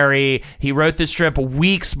military. He wrote the strip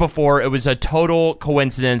weeks before. It was a total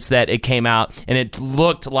coincidence that it came out, and it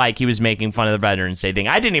looked like he was making fun of the Veterans Day thing.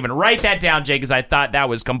 I didn't even write that down, Jay, because I thought that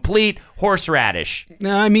was complete horseradish.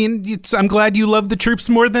 I mean, I'm glad you love the troops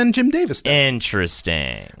more than Jim Davis does.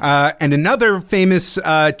 Interesting. And another famous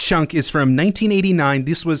chunk is from 1989.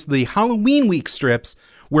 This was the Halloween week strips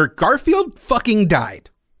where Garfield fucking died.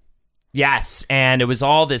 Yes, and it was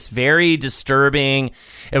all this very disturbing.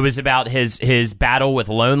 It was about his battle with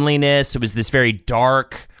loneliness. It was this very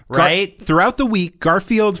dark, right? Throughout the week,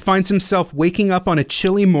 Garfield finds himself waking up on a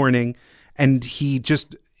chilly morning, and he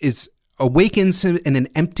just awakens in an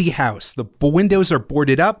empty house. The windows are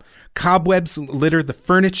boarded up, cobwebs litter the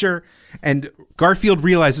furniture, and Garfield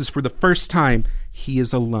realizes for the first time he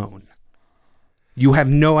is alone. You have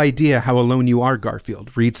no idea how alone you are,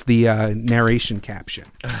 Garfield, reads the narration caption.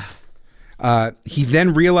 He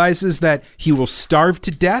then realizes that he will starve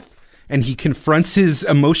to death, and he confronts his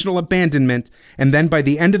emotional abandonment. And then by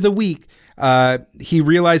the end of the week, he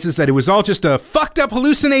realizes that it was all just a fucked up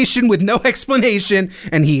hallucination with no explanation,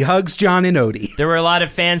 and he hugs John and Odie. There were a lot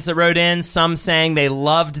of fans that wrote in, some saying they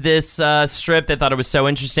loved this strip, they thought it was so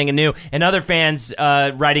interesting and new, and other fans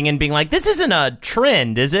writing in being like, this isn't a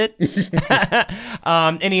trend, is it?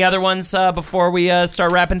 Any other ones before we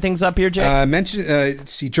start wrapping things up here, Jay?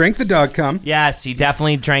 He drank the dog cum. Yes, he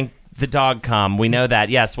definitely drank the dog cum. We know that.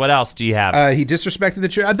 Yes. What else do you have? He disrespected the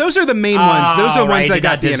troops. Those are the main ones. Those are the ones that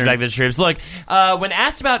got the internet. The troops. Look, when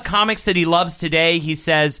asked about comics that he loves today, he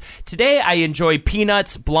says, "Today I enjoy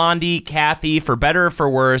Peanuts, Blondie, Kathy, For Better or For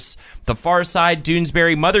Worse, The Far Side,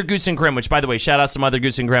 Doonesbury, Mother Goose and Grimm." Which, by the way, shout out to Mother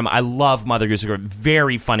Goose and Grimm. I love Mother Goose and Grimm.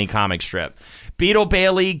 Very funny comic strip. Beetle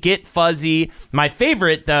Bailey, Get Fuzzy. My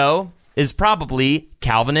favorite, though, is probably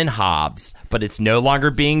Calvin and Hobbes, but it's no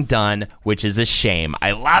longer being done, which is a shame.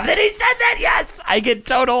 I love that he said that. Yes, I get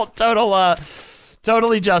totally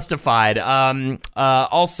justified.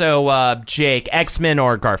 Also, Jake, X-Men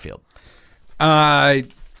or Garfield?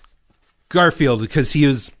 Garfield, because he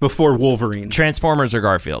was before Wolverine. Transformers or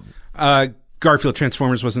Garfield? Garfield.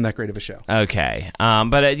 Transformers wasn't that great of a show. Okay,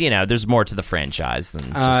 but there's more to the franchise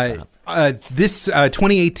than just that. This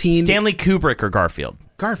 2018 Stanley Kubrick or Garfield?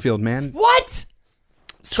 Garfield, man. What?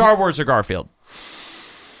 Star Wars or Garfield?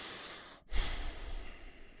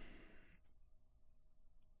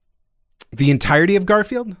 The entirety of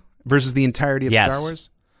Garfield versus the entirety of Star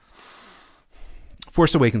Wars?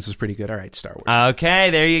 Force Awakens was pretty good. All right, Star Wars.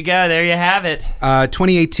 Okay, there you go. There you have it.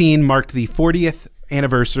 2018 marked the 40th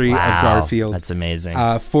anniversary of Garfield. That's amazing.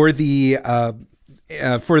 For the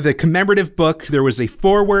commemorative book, there was a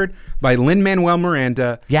foreword by Lin-Manuel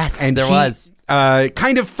Miranda. Yes, and there was.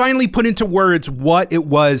 Kind of finally put into words what it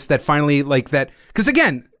was that finally, like that. Because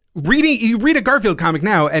again, you read a Garfield comic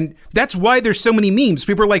now, and that's why there's so many memes.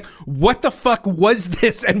 People are like, "What the fuck was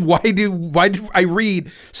this?" And why do I read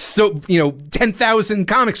 10,000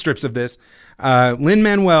 comic strips of this?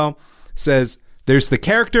 Lin-Manuel says, "There's the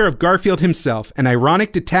character of Garfield himself, an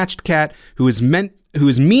ironic, detached cat who is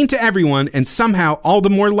mean to everyone and somehow all the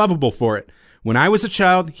more lovable for it. When I was a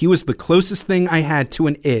child, he was the closest thing I had to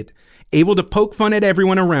an id. Able to poke fun at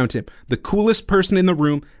everyone around him, the coolest person in the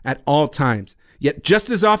room at all times. Yet just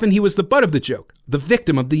as often he was the butt of the joke, the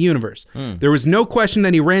victim of the universe. There was no question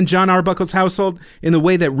that he ran John Arbuckle's household in the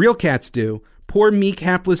way that real cats do. Poor, meek,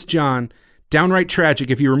 hapless John. Downright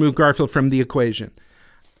tragic if you remove Garfield from the equation."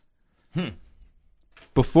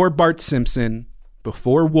 Before Bart Simpson,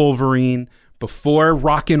 before Wolverine, before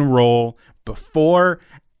rock and roll, before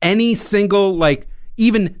any single,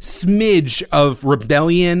 even smidge of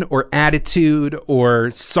rebellion or attitude or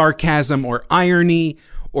sarcasm or irony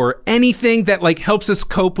or anything that helps us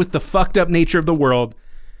cope with the fucked up nature of the world,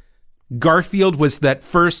 Garfield was that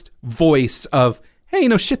first voice of, hey,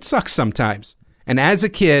 shit sucks sometimes. And as a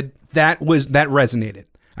kid, that resonated.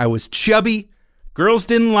 I was chubby. Girls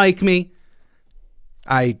didn't like me.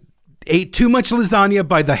 I ate too much lasagna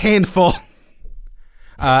by the handful.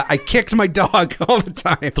 I kicked my dog all the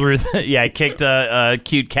time. I kicked a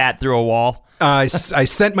cute cat through a wall. I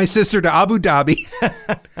sent my sister to Abu Dhabi,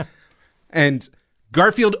 and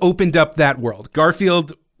Garfield opened up that world.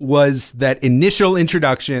 Garfield was that initial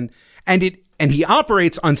introduction, and he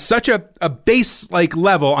operates on such a base-like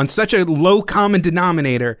level, on such a low common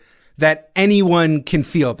denominator that anyone can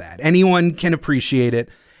feel that. Anyone can appreciate it.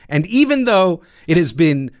 And even though it has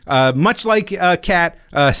been, much like a cat,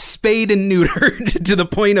 spayed and neutered to the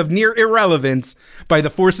point of near irrelevance by the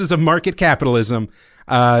forces of market capitalism,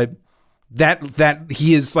 that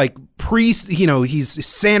he is like he's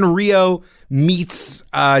Sanrio meets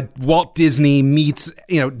Walt Disney meets,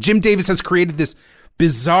 Jim Davis has created this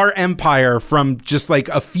bizarre empire from just like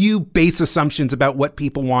a few base assumptions about what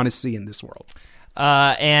people want to see in this world.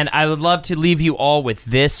 And I would love to leave you all with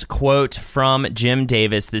this quote from Jim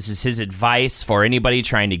Davis. This is his advice for anybody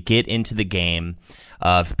trying to get into the game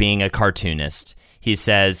of being a cartoonist. He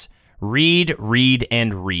says, read, read,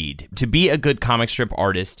 and read. To be a good comic strip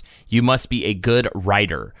artist, you must be a good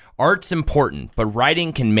writer. Art's important, but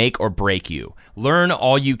writing can make or break you. Learn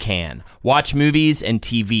all you can. Watch movies and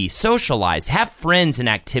TV. Socialize. Have friends and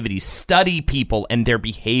activities. Study people and their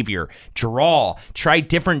behavior. Draw. Try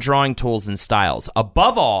different drawing tools and styles.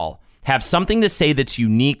 Above all, have something to say that's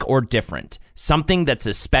unique or different. Something that's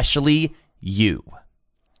especially you.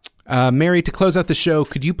 Mary, to close out the show,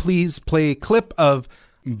 could you please play a clip of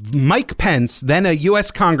Mike Pence, then a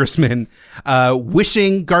U.S. congressman,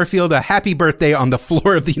 wishing Garfield a happy birthday on the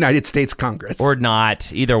floor of the United States Congress? Or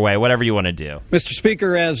not. Either way, whatever you want to do. Mr.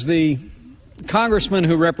 Speaker, as the congressman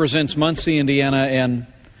who represents Muncie, Indiana, and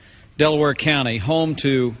Delaware County, home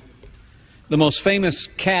to the most famous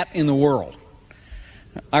cat in the world,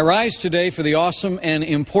 I rise today for the awesome and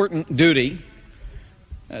important duty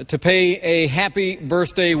to pay a happy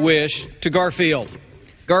birthday wish to Garfield.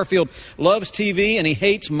 Garfield loves TV and he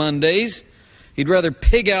hates Mondays. He'd rather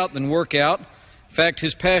pig out than work out. In fact,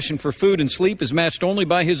 his passion for food and sleep is matched only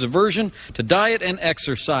by his aversion to diet and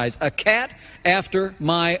exercise. A cat after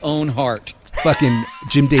my own heart. Fucking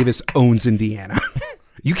Jim Davis owns Indiana.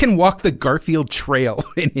 You can walk the Garfield Trail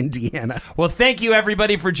in Indiana. Well, thank you,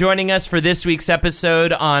 everybody, for joining us for this week's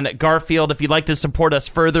episode on Garfield. If you'd like to support us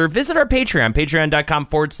further, visit our Patreon,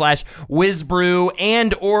 patreon.com/WizBrew,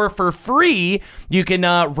 and or for free, you can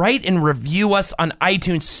write and review us on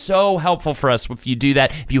iTunes. So helpful for us if you do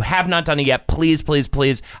that. If you have not done it yet, please, please,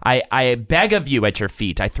 please, I beg of you at your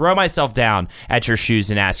feet. I throw myself down at your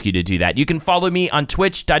shoes and ask you to do that. You can follow me on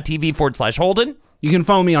twitch.tv/Holden. You can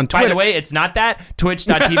follow me on Twitter. By the way, it's not that.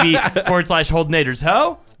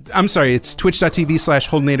 Twitch.tv/HoldenatorsHo. I'm sorry, it's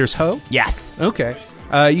twitch.tv/HoldenatorsHo? Yes. Okay.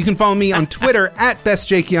 You can follow me on Twitter at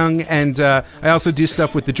BestJakeYoung, and I also do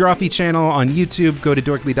stuff with the Drawfee channel on YouTube. Go to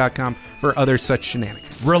dorkly.com for other such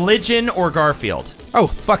shenanigans. Religion or Garfield? Oh,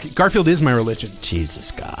 fuck it. Garfield is my religion.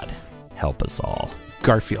 Jesus God. Help us all.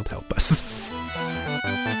 Garfield, help us.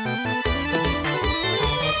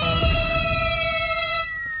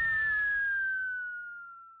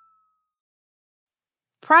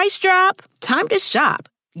 Price drop? Time to shop.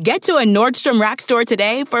 Get to a Nordstrom Rack store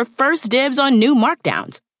today for first dibs on new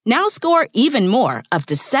markdowns. Now score even more, up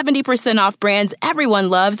to 70% off brands everyone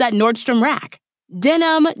loves at Nordstrom Rack.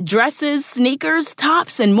 Denim, dresses, sneakers,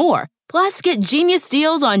 tops, and more. Plus, get genius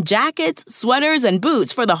deals on jackets, sweaters, and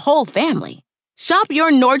boots for the whole family. Shop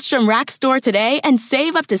your Nordstrom Rack store today and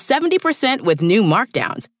save up to 70% with new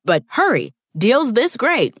markdowns. But hurry, deals this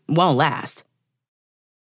great won't last.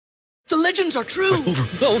 The legends are true.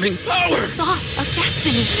 Overwhelming power! The sauce of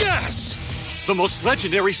destiny. Yes! The most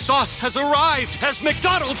legendary sauce has arrived as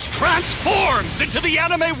McDonald's transforms into the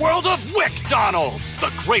anime world of WickDonald's.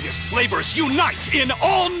 The greatest flavors unite in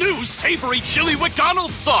all new savory chili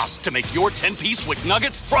McDonald's sauce to make your 10-piece Wick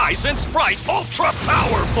Nuggets, fries, and Sprite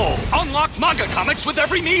ultra-powerful. Unlock manga comics with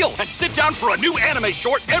every meal and sit down for a new anime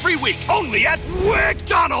short every week only at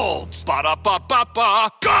WickDonald's. Ba-da-ba-ba-ba,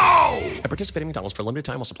 go! At participating McDonald's for a limited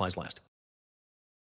time while supplies last.